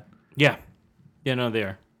like that. yeah, no, they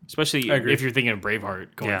are. Especially agree. if you're thinking of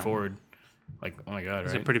Braveheart going Yeah. forward. Like, oh my god,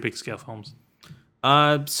 They're right? pretty big scale films.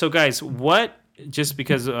 So guys, what? Just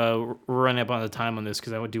because we're running up on the time on this,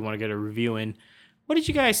 because I do want to get a review in. What did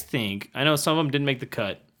you guys think? I know some of them didn't make the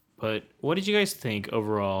cut, but what did you guys think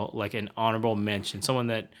overall? Like an honorable mention, someone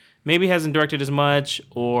that maybe hasn't directed as much,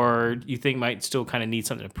 or you think might still kind of need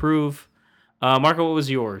something to prove. Marco, what was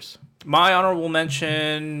yours? My honorable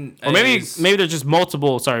mention, Or maybe is- there's just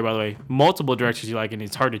multiple. Sorry, by the way, multiple directors you like, and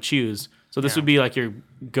it's hard to choose. So this would be like your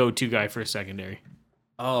go-to guy for a secondary.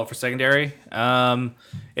 Oh, for secondary,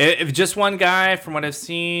 if just one guy from what I've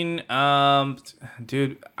seen,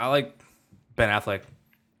 dude, I like Ben Affleck.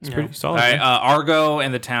 Pretty solid. All right, man. Argo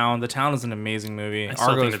and The Town. The Town is an amazing movie. still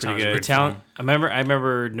Argo think is The Town pretty is good. great. Town. I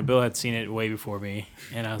remember Nabil had seen it way before me,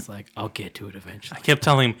 and I was like, I'll get to it eventually. I kept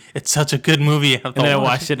telling him it's such a good movie. And then I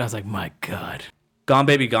watched it, and I was like, my god, Gone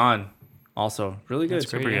Baby Gone, also really good.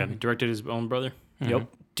 great. pretty Yeah. good. He directed his own brother. Yep.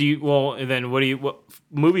 Do you and then what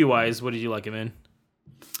movie wise? What did you like him in?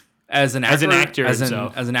 As an actor,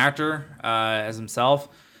 himself. as an actor, as himself.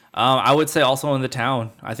 I would say also in The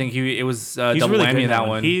Town. I think it was double really good whammy in in that that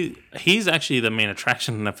one. He's actually the main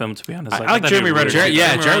attraction in the film, to be honest. I like thought Jeremy he Renner. really-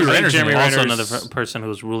 Yeah, Jeremy Renner's Jeremy in it. also Renner's- another person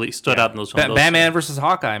who's really stood out in those films. Batman versus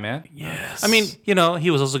Hawkeye, man. Yes. I mean, you know, he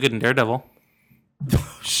was also good in Daredevil.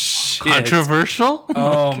 Controversial?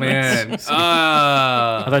 Oh man.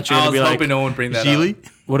 I thought you were gonna was be like, hoping no one would bring that Geely?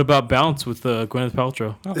 up. what about Bounce with Gwyneth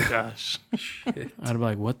Paltrow? Oh gosh. I'd be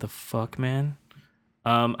like, what the fuck, man?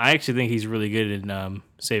 I actually think he's really good in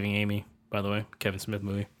Saving Amy. By the way, Kevin Smith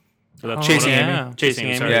movie. So that's Chasing one of- Amy? Chasing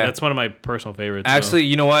Amy. Sorry, Yeah. that's one of my personal favorites. so. Actually,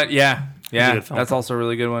 you know what? Yeah, good film. that's also a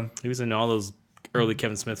really good one. He was in all those early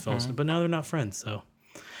Kevin Smith films, but now they're not friends. So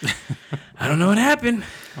I don't know what happened.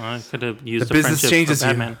 Well, I could have used The business friendship changes for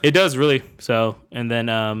you. Batman. It does really. So, and then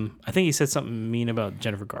I think he said something mean about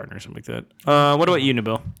Jennifer Gardner or something like that. What about you,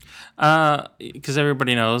 Nabil? Because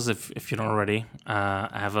everybody knows, if you don't already, I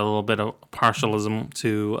have a little bit of partialism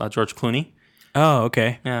to George Clooney. Oh,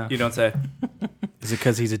 okay. Yeah. You don't say. Is it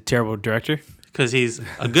because he's a terrible director? Because he's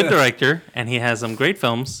a good director and he has some great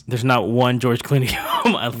films. There's not one George Clooney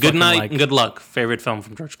film I Good fucking Night like. and Good Luck, favorite film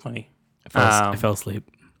from George Clooney. I fell asleep.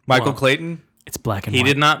 Michael Clayton. It's black and He white.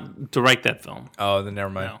 did not direct that film. Oh, then never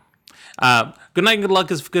mind. Good Night and Good Luck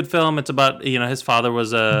is a good film. It's about, you know, his father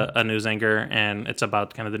was a news anchor, and it's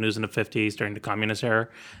about kind of the news in the 50s during the communist era.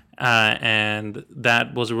 And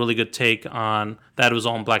that was a really good take on that. It was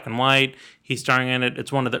all in black and white. He's starring in it.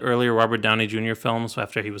 It's one of the earlier Robert Downey Jr. films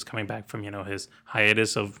after he was coming back from, you know, his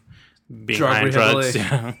hiatus of being Drug high on drugs.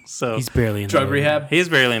 rehabilitation. Yeah. So He's barely in Drug the movie. rehab. he is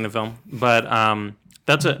barely in the film. But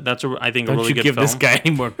that's a I think a Don't really you good give film. this guy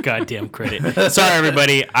any more goddamn credit. Sorry,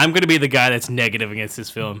 everybody. I'm going to be the guy that's negative against this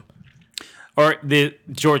film. Or the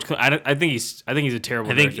George Clooney. I think he's a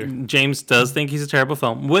terrible I think director. James does think he's a terrible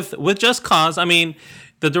film with just cause. I mean,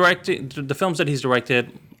 the films that he's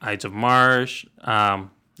directed, Ides of March, not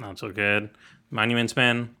so good. Monuments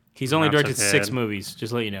Men. He's only not so directed 6 good. movies,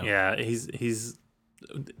 just to let you know. Yeah,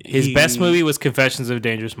 His best movie was Confessions of a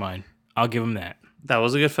Dangerous Mind. I'll give him that. That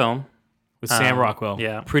was a good film. With Sam Rockwell.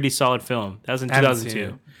 yeah. Pretty solid film. That was in haven't seen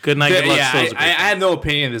 2002. it. Good Night, Good Luck. Yeah, still is a I great film. have no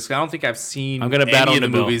opinion of this. I don't think I've seen I'm gonna battle any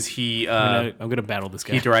of the Nabil. movies he I'm gonna battle this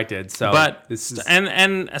guy. he directed. So, But this is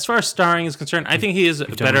and as far as starring is concerned, I think he is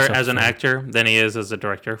better yourself as an a favor. actor than he is as a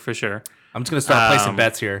director for sure. I'm just gonna start placing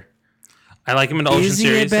bets here. I like him in the Ocean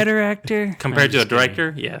series actor? compared to a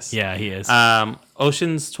director. Yes. Yeah, he is.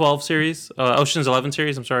 Ocean's 12 series, Ocean's 11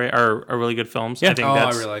 series. I'm sorry, are really good films. Yeah. I think Oh, I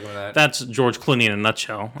that's really like him in that. that's George Clooney in a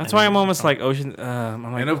nutshell. That's why I'm almost like Ocean.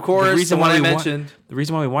 I'm like, And of course, the one I mentioned, the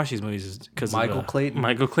reason why we watch these movies is because Michael Clayton.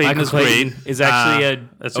 Michael Clayton Michael is Clayton great. is actually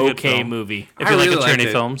That's a good okay film. movie. If I you really like liked attorney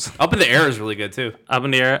it. films, Up in the Air is really good too. Up in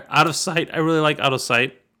the Air, Out of Sight. I really like Out of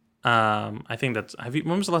Sight. I think that's.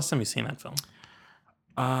 When was the last time you seen that film?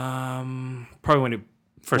 Probably when it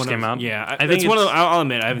First came out. Yeah, I think it's one of. it's- I'll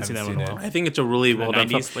admit I haven't seen that seen one in a it. while. I think it's a really well done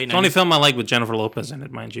film. 90s, late It's the only 90s. film I like with Jennifer Lopez in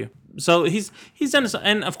it, mind you. So he's done this,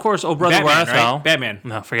 and of course, Oh Brother Batman, Where Art Thou. right? Batman.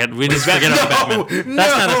 No, forget. We just forget about Batman.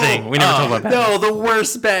 That's not a thing. We never talk about Batman. No, the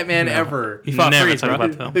worst Batman ever. He fought Never Freeze, talk bro.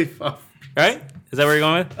 about film. Right? Is that where you're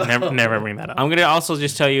going with? Never bring that up. I'm gonna also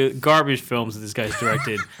just tell you garbage films that this guy's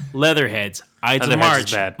directed: Leatherheads, Ides of Leatherheads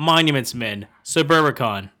is March, bad. Monuments Men,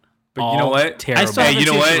 Suburbicon. But you know what? Terrible. I still Hey, you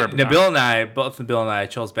know haven't what? seen Suburbicon. Both Nabil and I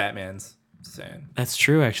chose Batman's. Just saying. That's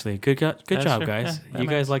true, actually. Good job, true. guys. Yeah, You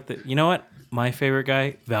guys like the. You know what? My favorite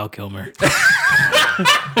guy, Val Kilmer.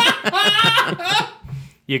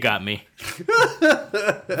 You got me.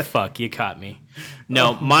 Fuck, you caught me.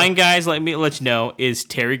 No, mine, guys, let me let you know, is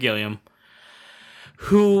Terry Gilliam,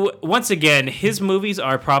 who, once again, his movies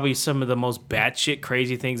are probably some of the most batshit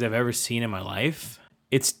crazy things I've ever seen in my life.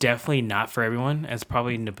 It's definitely not for everyone, as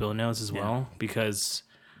probably Nabil knows as well, because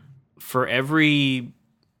for every...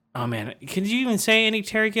 Oh, man. Can you even say any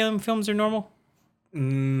Terry Gilliam films are normal?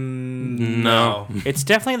 No. It's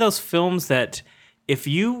definitely those films that if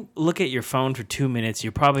you look at your phone for 2 minutes,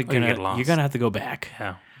 you're probably get gonna lost. you're gonna have to go back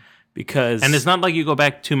Yeah. because And it's not like you go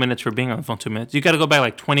back 2 minutes for being on the phone 2 minutes. You got to go back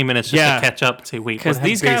like 20 minutes just Yeah. to catch up and say, wait, because what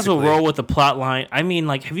these guys will basically. roll with the plot line. I mean,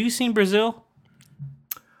 like, have you seen Brazil?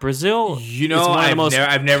 Brazil, You is know, one of the I've, most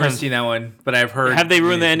I've never con- seen that one, but I've heard. Have they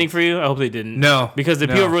ruined the ending for you? I hope they didn't. No. because if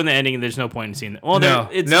No. people ruin the ending, there's no point in seeing that. Well, No,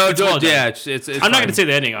 it's no, well done. yeah, it's I'm not fine. gonna say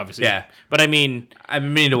the ending, obviously. Yeah. but I mean, I've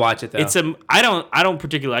been meaning to watch it though. it's a. I don't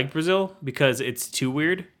particularly like Brazil because it's too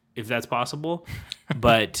weird, if that's possible.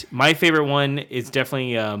 But my favorite one is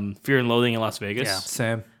definitely Fear and Loathing in Las Vegas. Yeah.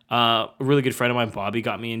 Sam. A really good friend of mine, Bobby,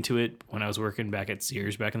 got me into it when I was working back at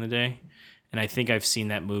Sears back in the day, and I think I've seen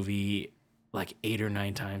that movie like 8 or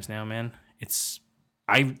 9 times now. Man,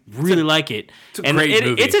 I really like it. It's a great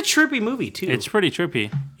movie. It's a trippy movie too. It's pretty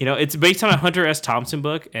trippy. You know, it's based on a Hunter S. Thompson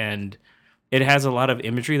book, and it has a lot of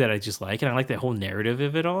imagery that I just like, and I like the whole narrative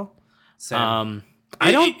of it all. Sam.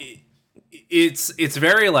 I don't. It's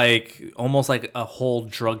very like almost like a whole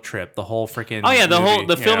drug trip. The whole freaking. Oh yeah, movie.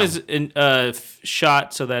 the film Yeah. is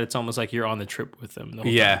shot so that it's almost like you're on the trip with them. The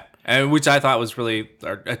whole Yeah, time. and which I thought was really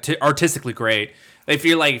artistically great. I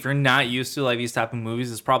feel like if you're not used to like these type of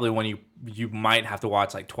movies, it's probably one you might have to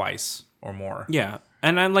watch like twice or more. Yeah,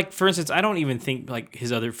 and I'm like, for instance, I don't even think like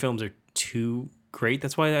his other films are too great.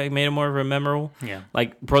 That's why I made it more of a memorable. Yeah.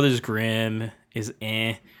 Like Brothers Grimm is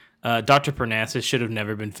Dr. Parnassus should have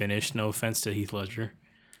never been finished. No offense to Heath Ledger.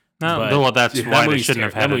 No, But well, that's that why they movie's shouldn't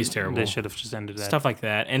have that had movie's it. terrible. They should have just ended that. Stuff like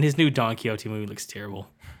that, and his new Don Quixote movie looks terrible.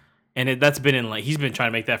 And that's been in like he's been trying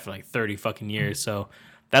to make that for like 30 fucking years. So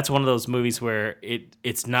that's one of those movies where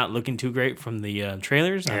it's not looking too great from the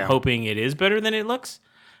trailers. I'm Yeah. hoping it is better than it looks,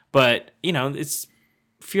 but you know, it's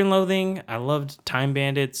Fear and Loathing. I loved Time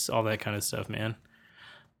Bandits, all that kind of stuff, man.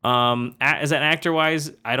 As an actor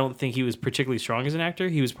wise, I don't think he was particularly strong as an actor.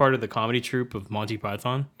 He was part of the comedy troupe of Monty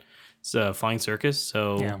Python. It's Flying Circus.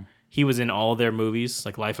 So Yeah. he was in all their movies,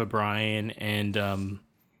 like Life of Brian and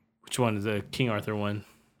which one is the King Arthur one?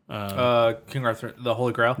 King Arthur, the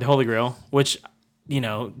Holy Grail. The Holy Grail, which, you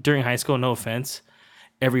know, during high school, no offense,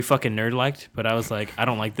 every fucking nerd liked, but I was like, I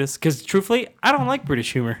don't like this. Because truthfully, I don't like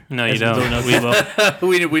British humor. No, you As don't. Bill knows me well.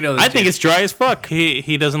 we know. This I think it's dry as fuck.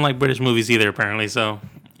 He doesn't like British movies either, apparently. So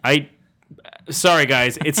Sorry,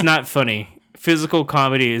 guys, it's not funny. Physical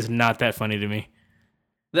comedy is not that funny to me.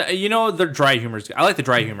 You know, the dry humor. I like the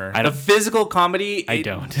dry humor. I The don't- physical comedy. I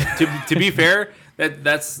don't. To be fair,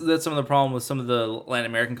 that's some of the problem with some of the Latin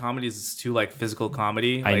American comedies. It's too like physical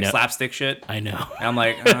comedy, I like know. slapstick shit. I know. And I'm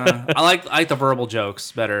like, I like the verbal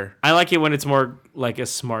jokes better. I like it when it's more like a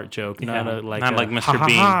smart joke, not yeah. a like not a, like Mr. ha, ha,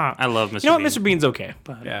 Bean. ha. I love Mr. You know what? Bean. Mr. Bean's okay.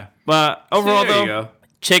 Yeah. But overall, there you though, go.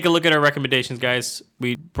 take a look at our recommendations, guys.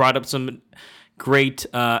 We brought up some great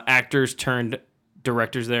actors turned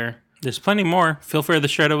directors there. There's plenty more. Feel free to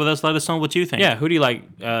share it with us. Let us know what you think. Yeah, who do you like?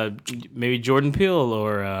 Maybe Jordan Peele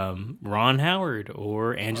or Ron Howard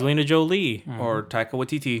or Angelina Jolie. Or Taika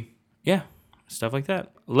Waititi. Yeah, stuff like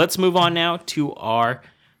that. Let's move on now to our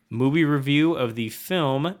movie review of the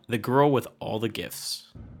film The Girl with All the Gifts.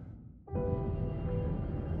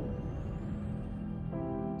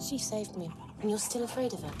 She saved me, and you're still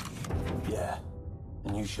afraid of her. Yeah,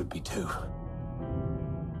 and you should be too.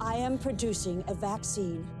 I am producing a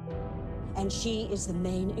vaccine, and she is the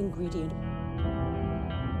main ingredient.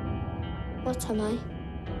 What am I?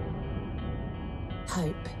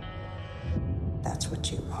 Hope. That's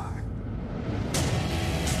what you are.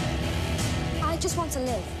 I just want to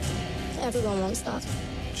live. Everyone wants that.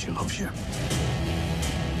 She loves you.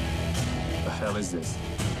 The hell is this?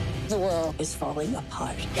 The world is falling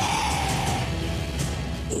apart.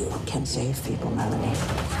 You can save people, Melanie.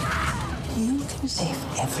 You can save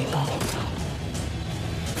everybody.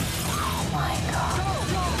 Oh my God.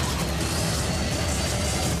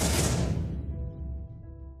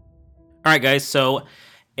 All right, guys. So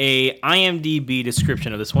A IMDb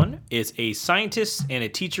description of this one is a scientist and a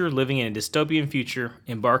teacher living in a dystopian future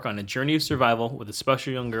embark on a journey of survival with a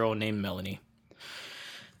special young girl named Melanie.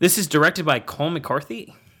 This is directed by Cole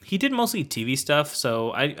McCarthy. He did mostly TV stuff,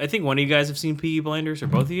 so I think one of you guys have seen Peaky Blinders, or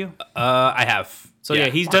both of you? I have. So yeah,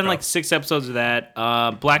 he's done like 6 episodes of that.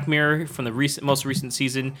 Black Mirror from the most recent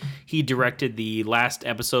season. He directed the last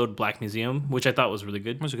episode, Black Museum, which I thought was really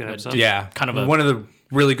good. It was a good episode. Yeah, kind of a one of the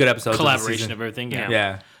really good episodes. collaboration of of everything. Yeah.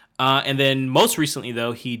 Yeah. And then most recently,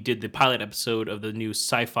 though, he did the pilot episode of the new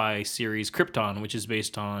sci-fi series Krypton, which is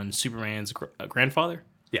based on Superman's grandfather.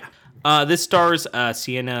 Yeah. This stars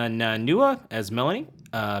Sienna Nua as Melanie,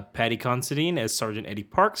 Patty Considine as Sergeant Eddie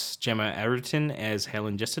Parks, Gemma Arterton as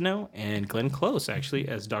Helen Justino, and Glenn Close, actually,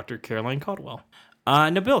 as Dr. Caroline Caldwell.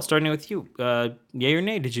 Nabil, starting with you. Yay or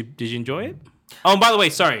nay? Did you enjoy it? Oh, and by the way,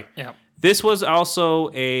 sorry. Yeah. This was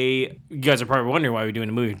also you guys are probably wondering why we're doing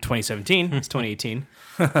a movie in 2017. It's 2018.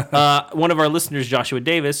 One of our listeners, Joshua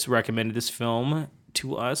Davis, recommended this film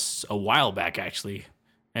to us a while back, actually.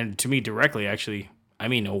 And to me directly, actually. I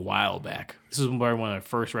mean, a while back. This is one of our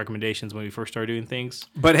first recommendations when we first started doing things.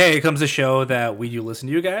 But hey, it comes to show that we do listen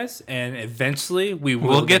to you guys, and eventually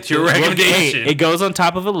we'll get to your it. recommendation. It goes on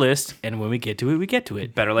top of a list, and when we get to it, we get to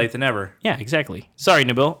it. Better late than never. Yeah, exactly. Sorry,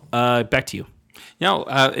 Nabil. Back to you.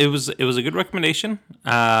 It was a good recommendation.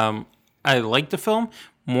 I liked the film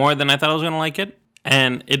more than I thought I was going to like it,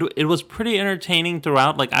 and it was pretty entertaining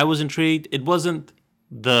throughout. Like, I was intrigued. It wasn't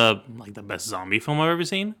the best zombie film I've ever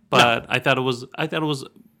seen, but I thought it was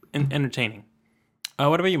entertaining.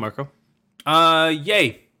 What about you, Marco?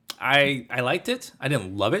 Yay. I liked it. I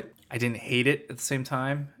didn't love it. I didn't hate it at the same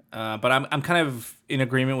time. But I'm kind of in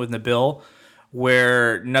agreement with Nabil,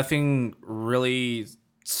 where nothing really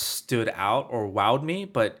stood out or wowed me,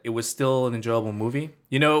 but it was still an enjoyable movie.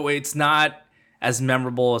 You know, it's not as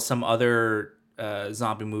memorable as some other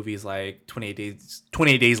zombie movies like 28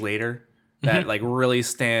 Days Later that like really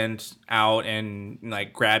stand out and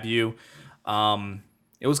like grab you.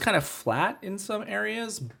 It was kind of flat in some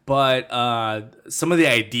areas, but some of the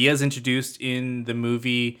ideas introduced in the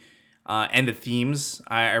movie and the themes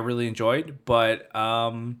I really enjoyed. But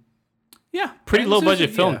yeah, Pretty low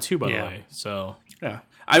budget film yeah. too, by the Yeah. way. So Yeah,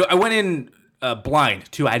 I went in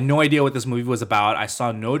blind too. I had no idea what this movie was about. I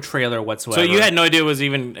saw no trailer whatsoever. you had no idea it was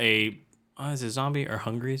even is it zombie or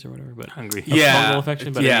Hungries or whatever? But Hungry. yeah, fungal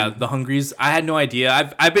infection, but yeah, I mean- the Hungries. I had no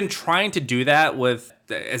idea. I've been trying to do that with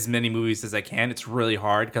as many movies as I can. It's really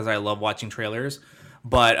hard because I love watching trailers.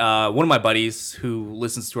 But one of my buddies who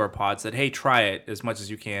listens to our pod said, "Hey, try it as much as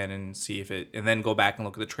you can and see if it, and then go back and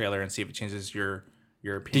look at the trailer and see if it changes your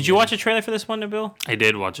opinion." Did you watch a trailer for this one, Nabil? I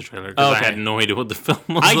did watch a trailer because Okay. I had no idea what the film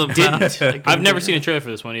was I about. didn't. I've never seen a trailer for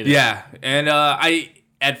this one either. Yeah, and I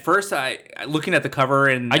at first looking at the cover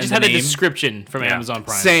and I just and had the a name, description from Amazon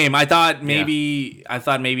Prime. Same. I thought maybe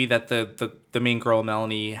that the main girl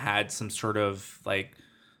Melanie had some sort of like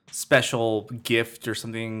special gift or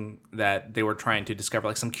something that they were trying to discover,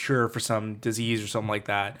 like some cure for some disease or something like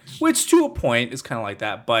that. Which to a point is kind of like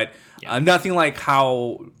that, but nothing like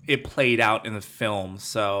how it played out in the film.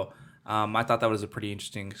 So I thought that was a pretty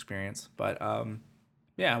interesting experience. But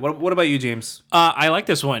yeah, what about you, James? I like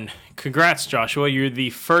this one. Congrats, Joshua. You're the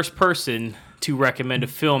first person to recommend a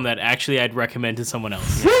film that actually I'd recommend to someone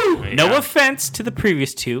else. No offense to the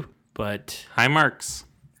previous two, but High marks.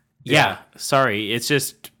 yeah, sorry. It's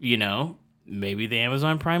just, maybe the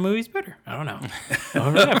Amazon Prime movie's better. I don't know.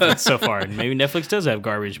 Over Netflix so far. And maybe Netflix does have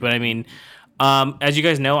garbage. But I mean, as you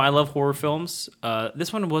guys know, I love horror films.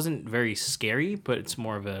 This one wasn't very scary, but it's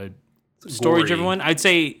more of a story-driven one. I'd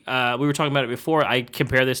say, we were talking about it before, I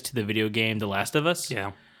compare this to the video game The Last of Us.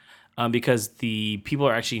 Yeah. Because the people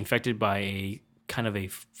are actually infected by a kind of a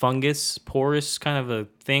fungus, porous kind of a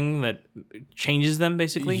thing that changes them,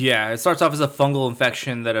 basically. Yeah, it starts off as a fungal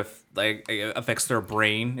infection that affects their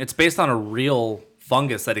brain. It's based on a real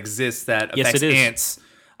fungus that exists that Yes, affects it is. ants.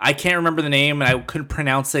 I can't remember the name, and I couldn't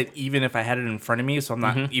pronounce it even if I had it in front of me, so I'm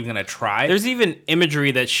not even gonna try. There's even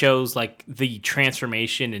imagery that shows like the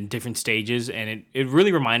transformation in different stages, and it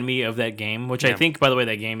really reminded me of that game, which I think, by the way,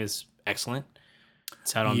 that game is excellent.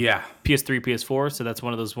 It's out on PS3, PS4, so that's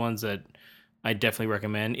one of those ones that I definitely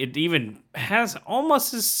recommend. It even has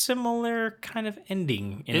almost a similar kind of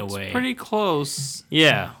ending in a way. It's pretty close.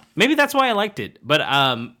 Yeah, maybe that's why I liked it, but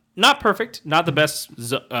not perfect, not the best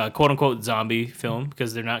quote unquote zombie film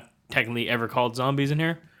because they're not technically ever called zombies in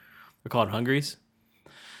here. They're called Hungries.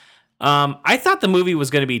 I thought the movie was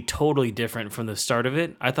going to be totally different from the start of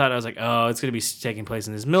it. I thought I was like, oh, it's going to be taking place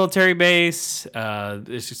in this military base.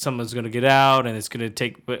 Someone's going to get out, and it's going to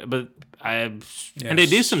take. And they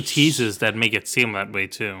do some teases that make it seem that way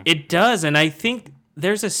too. It does, and I think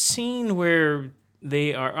there's a scene where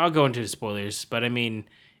they are. I'll go into the spoilers, but I mean,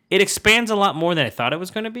 it expands a lot more than I thought it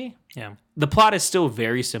was going to be. Yeah. The plot is still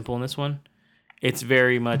very simple in this one. It's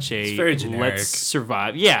very much a very generic. let's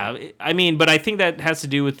survive. Yeah, I mean, but I think that has to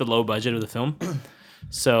do with the low budget of the film.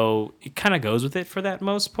 So it kind of goes with it for that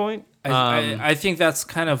most point. I think that's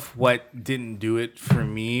kind of what didn't do it for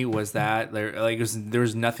me was that there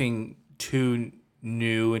was nothing too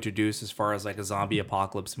new introduced as far as like a zombie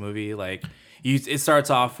apocalypse movie. Like it starts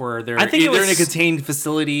off where they're I think they're in a was- contained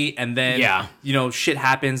facility and then Yeah. shit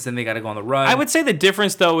happens and they got to go on the run. I would say the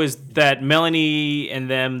difference though is that Melanie and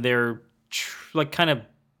them they're like kind of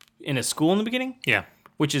in a school in the beginning. Yeah.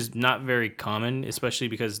 Which is not very common, especially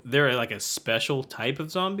because they're like a special type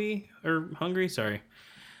of zombie or hungry. Sorry.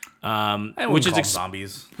 Which is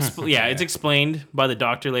zombies. yeah, it's explained by the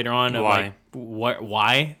doctor later on. Of Why. Like,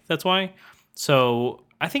 why? That's why. So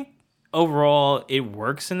I think overall it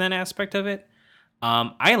works in that aspect of it.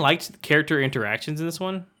 I liked the character interactions in this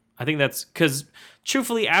one. I think that's because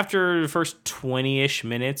truthfully, after the first 20-ish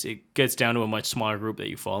minutes, it gets down to a much smaller group that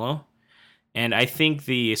you follow. And I think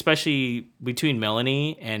especially between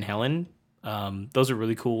Melanie and Helen, those are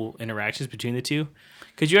really cool interactions between the two.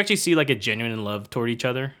 Because you actually see like a genuine love toward each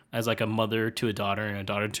other as like a mother to a daughter and a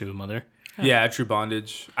daughter to a mother. Yeah, true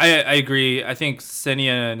bondage. I agree. I think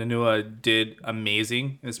Senia Nanua did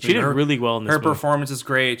amazing. In this She movie. did really well in this Her movie. performance is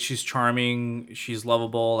great. She's charming. She's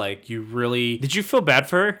lovable. Like you really. Did you feel bad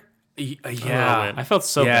for her? Yeah, I felt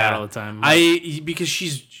so bad all the time. Because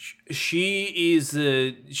she's just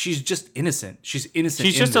innocent. She's innocent.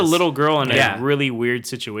 She's in just a this. little girl in Yeah. a really weird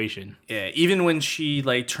situation. Yeah, even when she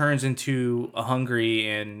like turns into a hungry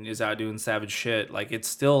and is out doing savage shit, like it's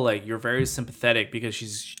still like you're very sympathetic because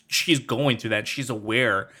she's going through that. She's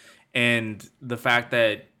aware, and the fact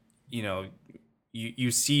that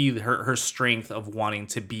you see her strength of wanting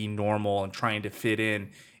to be normal and trying to fit in.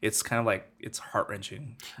 It's kind of like it's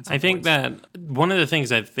heart-wrenching. I think that one of the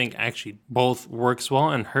things I think actually both works well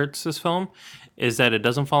and hurts this film is that it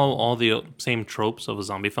doesn't follow all the same tropes of a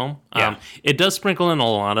zombie film. Yeah. It does sprinkle in a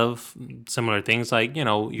lot of similar things like,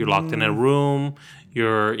 you're locked in a room,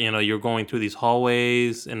 you're going through these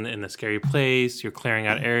hallways in a scary place, you're clearing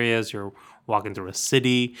out areas, you're walking through a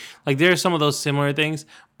city. Like there are some of those similar things,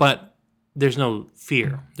 but there's no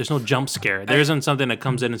fear. There's no jump scare. There isn't something that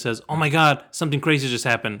comes in and says, "Oh my God, something crazy just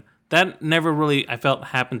happened." That never really, I felt,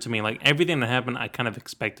 happened to me. Like everything that happened, I kind of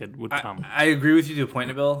expected would come. I agree with you to a point,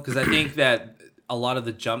 Nabil, because I think that a lot of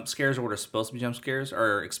the jump scares or what are supposed to be jump scares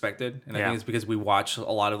are expected, and I think it's because we watch a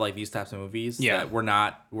lot of like these types of movies that we're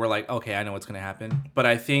like, okay, I know what's going to happen. But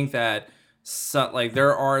I think that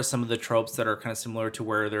there are some of the tropes that are kind of similar to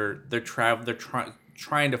where they're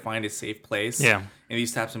trying to find a safe place. Yeah. In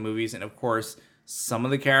these types of movies, and of course, some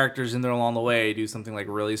of the characters in there along the way do something like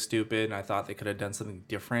really stupid, and I thought they could have done something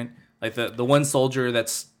different. Like the one soldier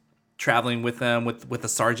that's traveling with them with a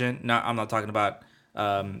sergeant. I'm not talking about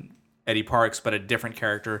Eddie Parks, but a different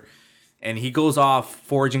character. And he goes off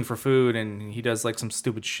foraging for food, and he does like some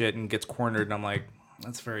stupid shit and gets cornered. And I'm like,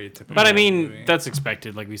 that's very typical. But I mean, movie. that's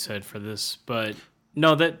expected, like we said, for this. But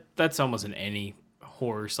no, that's almost in any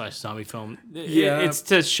horror/zombie film. Yeah. It's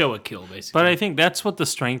to show a kill, basically. But I think that's what the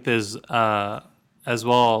strength is as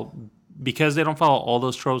well, because they don't follow all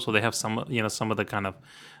those tropes. So they have some of the kind of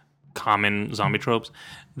common zombie tropes.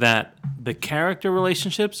 That the character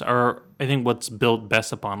relationships are, I think, what's built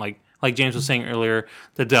best upon. Like James was saying earlier,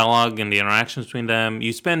 the dialogue and the interactions between them.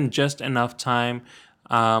 You spend just enough time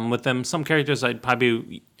with them. Some characters I'd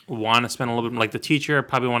probably want to spend a little bit, like the teacher, I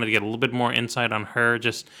probably wanted to get a little bit more insight on her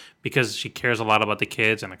just because she cares a lot about the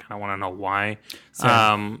kids and I kind of want to know why.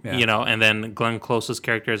 And then Glenn Close's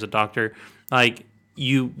character as a doctor, like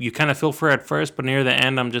you kind of feel for her at first, but near the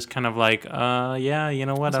end, I'm just kind of like, yeah, you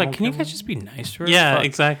know what? it's like, can you guys just be nice to her? Yeah, Fuck.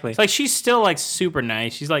 exactly. It's like she's still like super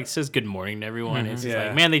nice. She's like says good morning to everyone. It's just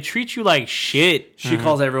like, man, they treat you like shit. she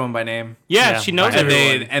calls everyone by name. Yeah, Yeah. she knows and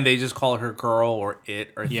everyone. they just call her girl or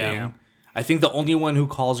it or Yeah. thing. I think the only one who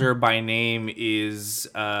calls her by name is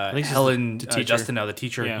think she's Helen the teacher. Justin, the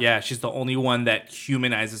teacher. Yeah. Yeah, she's the only one that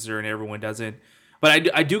humanizes her, and everyone doesn't. But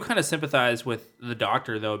I do kind of sympathize with the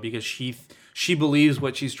doctor though, because she believes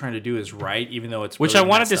what she's trying to do is right, even though it's Which really I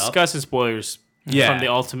want to messed up. discuss in spoilers Yeah. from the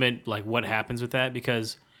ultimate, like what happens with that,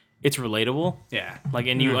 because it's relatable. Yeah. Like,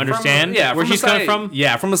 and you understand From where a she's coming from.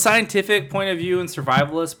 Yeah, from a scientific point of view and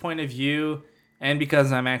survivalist point of view, and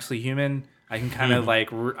because I'm actually human, I can kind of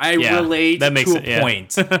like Yeah, relate that makes to it- a yeah.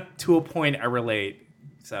 point. To a point, I relate.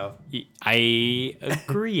 So I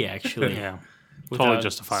agree, actually. Yeah. Without Totally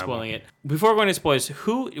justifiable. Spoiling it. Before going to spoilers,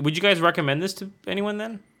 who would you guys recommend this to anyone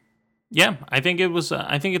then? Yeah, I think it was.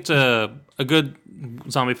 I think it's a good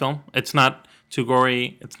zombie film. It's not too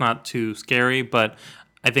gory. It's not too scary. But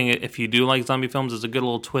I think if you do like zombie films, there's a good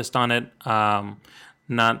little twist on it.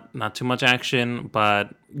 Not too much action,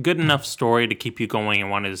 but good enough story to keep you going and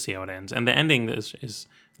wanting to see how it ends. And the ending is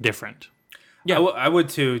different. Yeah, I would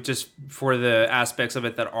too, just for the aspects of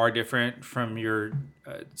it that are different from your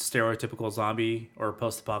stereotypical zombie or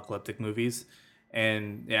post-apocalyptic movies.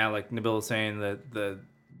 And yeah, like Nabil was saying,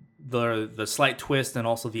 the slight twist and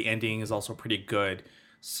also the ending is also pretty good.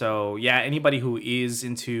 So yeah, anybody who is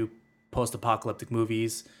into post-apocalyptic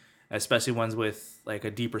movies, especially ones with like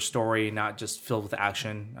a deeper story, not just filled with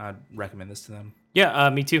action, I'd recommend this to them. Yeah,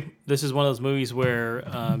 me too. This is one of those movies where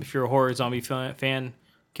if you're a horror zombie fan,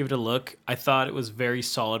 give it a look. I thought it was very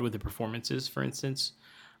solid with the performances, for instance.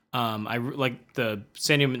 I like the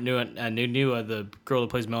Sandy Nunua, the girl that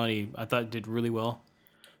plays Melanie, I thought did really well.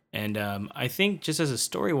 And I think just as a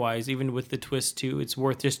story-wise, even with the twist too, it's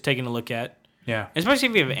worth just taking a look at. Yeah. Especially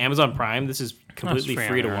if you have Amazon Prime, this is completely free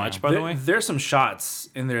free on to there, watch, yeah. by the way. There's some shots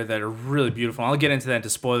in there that are really beautiful. I'll get into that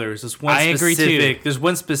into spoilers. I agree too. There's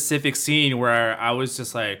one specific scene where I was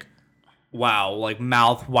just like, wow, like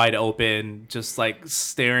mouth wide open, just like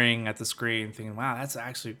staring at the screen, thinking, wow,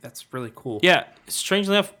 that's really cool. Yeah,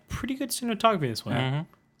 strangely enough, pretty good cinematography in this one. Mm-hmm.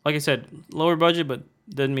 Like I said, lower budget, but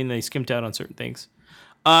doesn't mean they skimped out on certain things.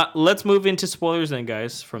 Let's move into spoilers then,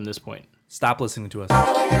 guys, from this point. Stop listening to us.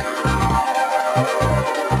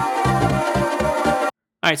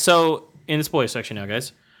 All right, so in the spoiler section now,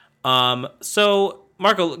 guys. So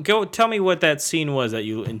Marco, go tell me what that scene was that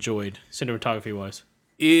you enjoyed, cinematography-wise.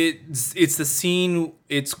 It's the scene.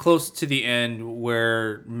 It's close to the end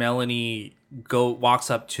where Melanie walks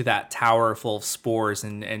up to that tower full of spores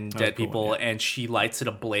and dead cool, people, yeah. and she lights it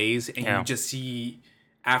ablaze, and you just see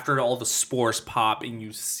after all the spores pop, and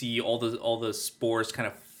you see all the spores kind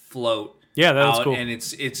of float. Yeah, that was out, cool. and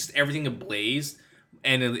it's everything ablaze,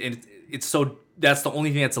 and it's so that's the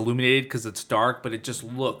only thing that's illuminated because it's dark, but it just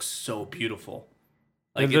looks so beautiful.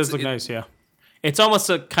 Like, it does look nice, yeah. It's almost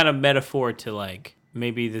a kind of metaphor to like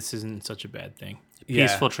maybe this isn't such a bad thing.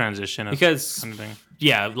 Peaceful transition. Because kind of thing.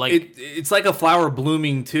 yeah, like it's like a flower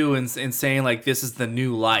blooming too, and saying like this is the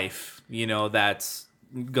new life, that's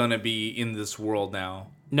gonna be in this world now.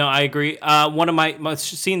 No, I agree. One of my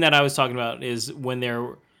scene that I was talking about is when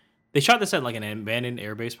they shot this at like an abandoned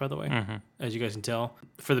airbase, by the way, as you guys can tell,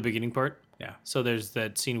 for the beginning part. Yeah. So there's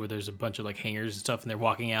that scene where there's a bunch of like hangars and stuff, and they're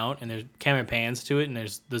walking out, and there's camera pans to it, and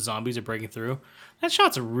there's the zombies are breaking through. That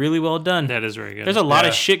shot's really well done. That is very good. There's a lot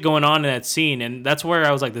of shit going on in that scene, and that's where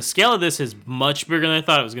I was like, the scale of this is much bigger than I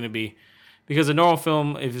thought it was going to be. Because a normal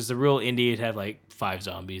film, if it's a real indie, it'd have like 5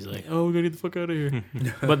 zombies. Like, oh, we gotta get the fuck out of here.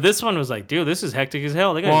 But this one was like, dude, this is hectic as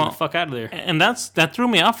hell. They gotta get the fuck out of there. And that threw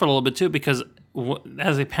me off for a little bit too, because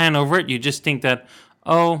as they pan over it, you just think that,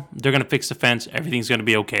 oh, they're gonna fix the fence, everything's gonna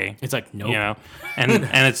be okay. It's like, nope. And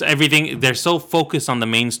it's everything. They're so focused on the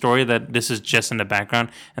main story that this is just in the background,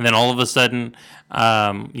 and then all of a sudden,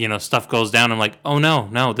 stuff goes down. I'm like, oh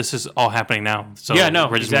no, this is all happening now. So yeah, no,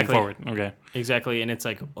 we're just exactly. moving forward. Okay, exactly. And it's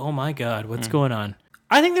like, oh my god, what's going on?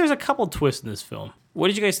 I think there's a couple twists in this film. What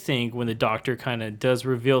did you guys think when the doctor kind of does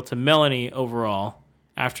reveal to Melanie overall,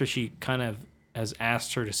 after she kind of has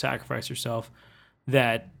asked her to sacrifice herself,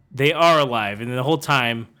 that they are alive, and the whole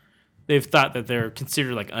time they've thought that they're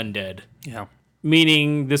considered like undead. yeah.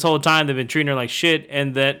 Meaning this whole time they've been treating her like shit,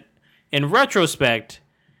 and that in retrospect,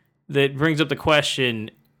 that brings up the question,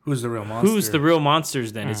 Who's the real monster? who's the real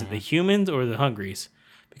monsters then? Is it the humans or the Hungries?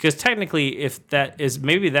 Because technically, if that is,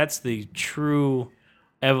 maybe that's the true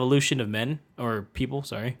evolution of men or people,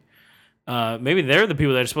 sorry. Maybe they're the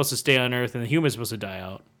people that are supposed to stay on Earth and the humans are supposed to die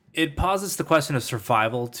out. It posits the question of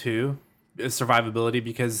survival too, survivability,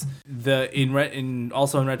 because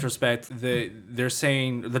also in retrospect, they're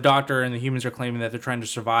saying the doctor and the humans are claiming that they're trying to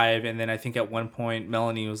survive, and then I think at one point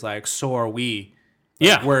Melanie was like, "So are we."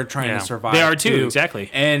 Like, we're trying to survive. They are too, exactly.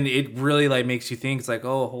 And it really like makes you think. It's like,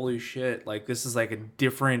 oh, holy shit! Like this is like a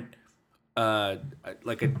different,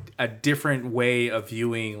 like a different way of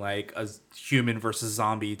viewing like a human versus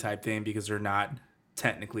zombie type thing, because they're not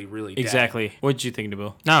technically really dead. Exactly. What did you think,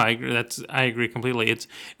 Nabil? No, I agree. I agree completely. It's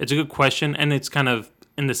a good question, and it's kind of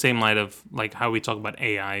in the same light of like how we talk about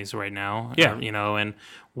AIs right now. Yeah. And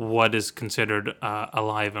what is considered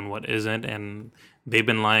alive and what isn't, and they've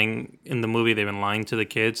been lying in the movie. They've been lying to the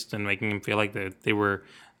kids and making them feel like they were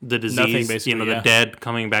the disease, Nothing, basically, the dead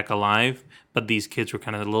coming back alive. But these kids were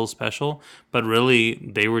kind of a little special. But really,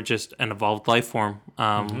 they were just an evolved life form,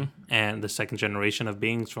 and the second generation of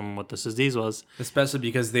beings from what this disease was. Especially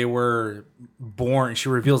because they were born. She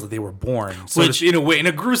reveals that they were born, Which- in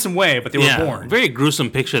a gruesome way, but they were born. Very gruesome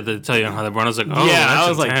picture to tell you how they're born. I was like, oh, yeah, that's I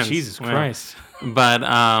was like, intense. Jesus Yeah. Christ. But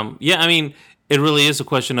I mean, it really is a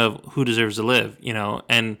question of who deserves to live,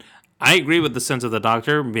 and I agree with the sense of the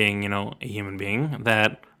doctor being, a human being,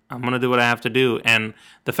 that I'm going to do what I have to do. And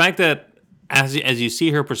the fact that as you see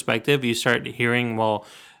her perspective, you start hearing, well,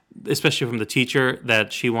 especially from the teacher,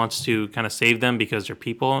 that she wants to kind of save them because they're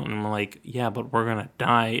people. And I'm like, yeah, but we're going to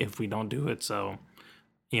die if we don't do it. So,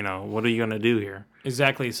 what are you going to do here?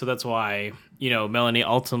 Exactly. So that's why, Melanie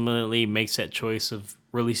ultimately makes that choice of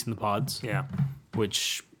releasing the pods. Yeah.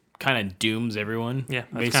 Which kind of dooms everyone. Yeah.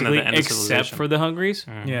 That's basically, kind of the end of except civilization. for the Hungries.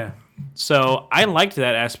 Yeah. So I liked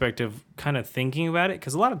that aspect of kind of thinking about it,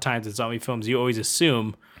 because a lot of times in zombie films, you always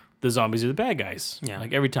assume the zombies are the bad guys. Yeah.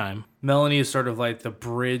 Like every time. Melanie is sort of like the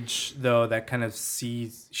bridge, though, that kind of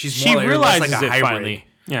sees. She more or less realizes like a it hybrid. finally.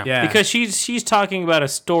 Yeah. Yeah. Because she's talking about a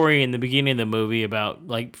story in the beginning of the movie about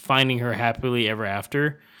like finding her happily ever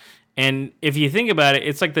after. And if you think about it,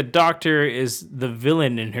 it's like the doctor is the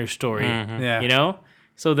villain in her story. Yeah.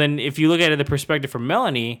 So then if you look at it the perspective from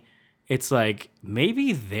Melanie, it's like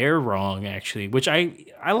maybe they're wrong actually, which I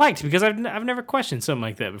liked, because I've never questioned something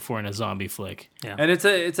like that before in a zombie flick. Yeah. And it's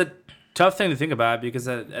a tough thing to think about, because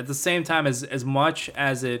at the same time, as much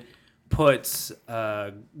as it puts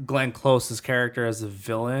Glenn Close's character as a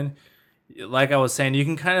villain, like I was saying, you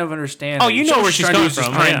can kind of understand. Oh, that you know where she's trying to- coming just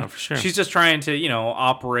from. trying- Yeah, for sure. She's just trying to,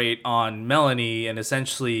 operate on Melanie and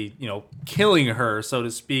essentially, killing her, so to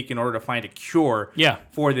speak, in order to find a cure Yeah.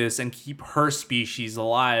 for this and keep her species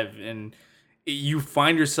alive. And you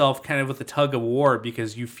find yourself kind of with a tug of war,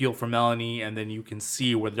 because you feel for Melanie, and then you can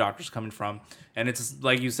see where the doctor's coming from. And it's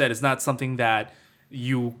like you said, it's not something that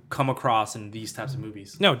you come across in these types of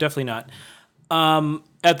movies. No, definitely not.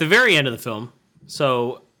 At the very end of the film,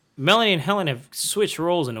 so Melanie and Helen have switched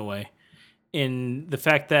roles in a way, in the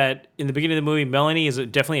fact that in the beginning of the movie, Melanie is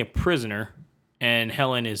definitely a prisoner and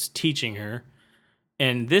Helen is teaching her.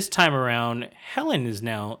 And this time around, Helen is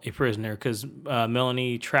now a prisoner, because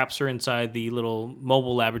Melanie traps her inside the little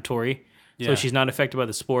mobile laboratory. So Yeah. she's not affected by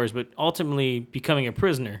the spores, but ultimately becoming a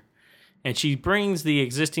prisoner. And she brings the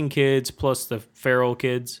existing kids plus the feral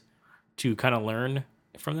kids to kind of learn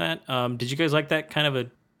from that. Did you guys like that kind of a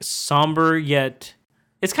somber yet...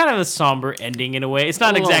 It's kind of a somber ending in a way. It's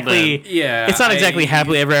not A little exactly... bit. Yeah, It's not exactly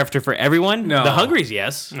happily ever after for everyone. No. The Hungries,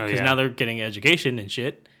 yes. Oh, Because yeah. now they're getting education and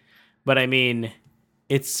shit. But I mean,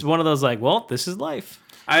 it's one of those like, well, this is life.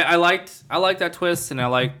 I liked that twist, and I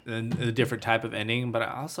liked the different type of ending, but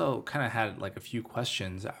I also kind of had like a few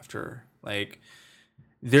questions after. Like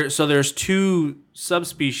there's two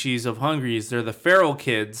subspecies of Hungries. They're the feral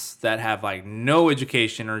kids that have like no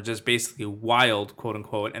education, or just basically wild, quote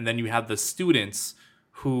unquote, and then you have the students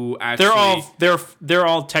who actually They're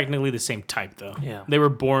all technically the same type though. Yeah. They were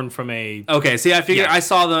born from a Okay, see, I figured Yeah. I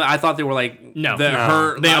saw them. I thought they were like No.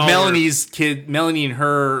 Melanie and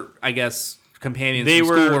her, I guess, companions. They They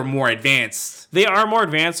were- were more advanced. They are more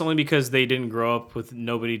advanced only because they didn't grow up with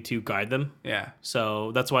nobody to guide them. Yeah,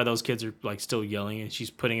 So that's why those kids are like still yelling, and she's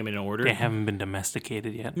putting them in order. They haven't been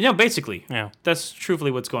domesticated yet. No, basically. Yeah. That's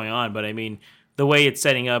truthfully what's going on. But I mean, the way it's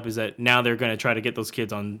setting up is that now they're going to try to get those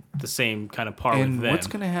kids on the same kind of par with and them. what's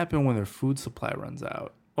gonna happen when their food supply runs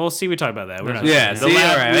out? Well, see, we talk about that. We're not. Yeah, The see,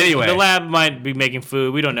 lab, all right, anyway. the lab might be making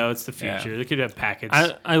food. We don't know. It's the Yeah. future. They could have packets.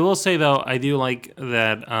 I will say though, I do like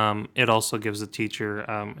that it also gives the teacher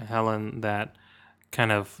Helen that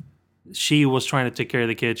kind of, she was trying to take care of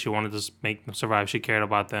the kids. She wanted to make them survive. She cared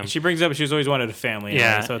about them. she brings up she's always wanted a family.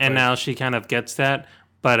 Yeah, right? So it's and like, now she kind of gets that,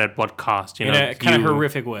 but at what cost? You in know, a kind of you-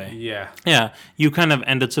 horrific way. Yeah, Yeah, you kind of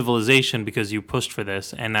ended civilization because you pushed for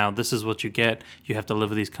this, and now this is what you get. You have to live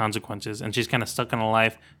with these consequences, and she's kind of stuck in a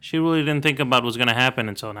life she really didn't think about what's going to happen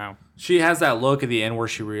until now. she has that look at the end where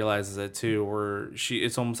she realizes it too, where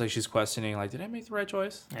it's almost like she's questioning, like, did I make the right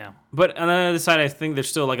choice? Yeah, But on the other side, I think there's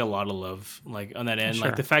still like a lot of love, like on that end. Sure.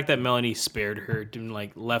 Like the fact that Melanie spared her, didn't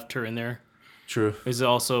like left her in there, True. is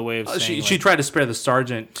also a way of saying She like, tried to spare the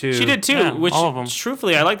sergeant too. She did too, Yeah, which all of 'em.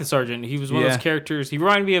 truthfully, I like the sergeant. He was one of Yeah. those characters. He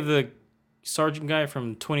reminded me of the sergeant guy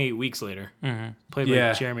from 28 Weeks Later, played by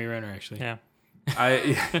Yeah. Jeremy Renner, actually. yeah.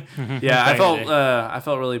 I Back in the day. I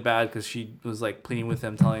felt really bad because she was like pleading with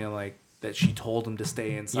him, telling him like that she told him to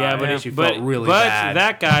stay inside. Yeah, but she but, felt really but bad.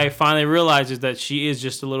 that guy finally realizes that she is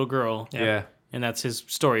just a little girl, yeah. and that's his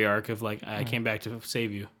story arc of like, I came back to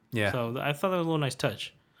save you. Yeah. So I thought that was a little nice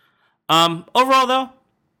touch. Overall though,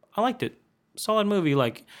 I liked it. Solid movie.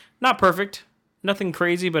 Like, not perfect, nothing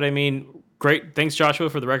crazy, but I mean, great. Thanks, Joshua,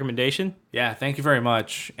 for the recommendation. Yeah, thank you very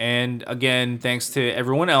much. And again, thanks to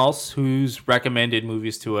everyone else who's recommended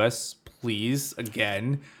movies to us. Please,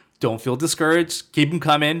 again, don't feel discouraged. Keep them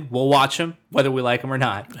coming. We'll watch them, whether we like them or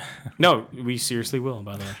not. No, we seriously will,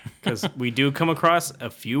 by the way. Because we do come across a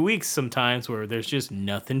few weeks sometimes where there's just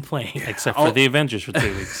nothing playing. Except for the Avengers for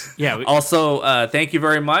 3 weeks. Yeah. Also, thank you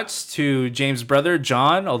very much to James' brother,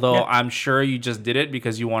 John, although I'm sure you just did it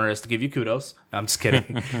because you wanted us to give you kudos. No, I'm just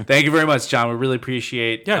kidding. Thank you very much, John. We really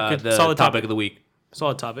appreciate good. the Solid topic of the week.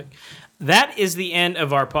 Solid topic. That is the end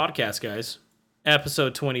of our podcast, guys.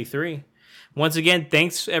 Episode 23. Once again,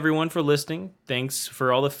 thanks everyone for listening. Thanks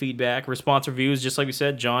for all the feedback, response, reviews. Just like we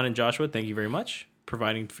said, John and Joshua, thank you very much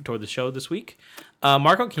providing toward the show this week.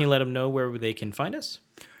 Marco, can you let them know where they can find us?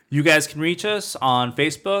 You guys can reach us on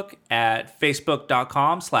Facebook at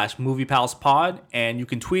facebook.com/moviepalspod, and you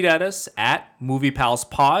can tweet at us at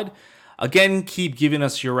moviepalspod. Again, keep giving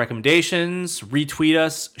us your recommendations, retweet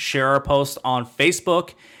us, share our post on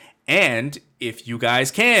Facebook, and if you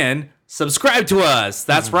guys can, subscribe to us.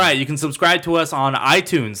 That's right. You can subscribe to us on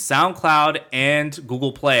iTunes, SoundCloud, and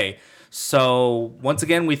Google Play. So once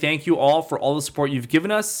again, we thank you all for all the support you've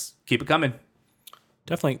given us. Keep it coming.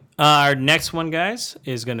 Definitely. Our next one, guys,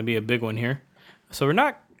 is going to be a big one here. So we're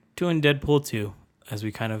not doing Deadpool 2, as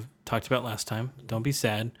we kind of talked about last time. Don't be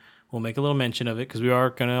sad. We'll make a little mention of it because we are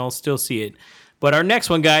going to all still see it. But our next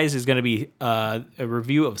one, guys, is going to be a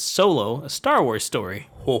review of Solo, a Star Wars story.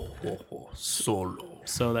 Solo.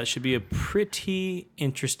 So that should be a pretty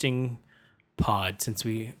interesting pod since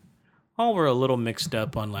we all were a little mixed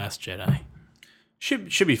up on Last Jedi.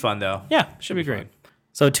 Should be fun, though. Yeah, should be great.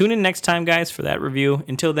 So tune in next time, guys, for that review.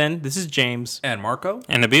 Until then, this is James. And Marco.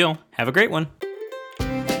 And Nabil. Have a great one.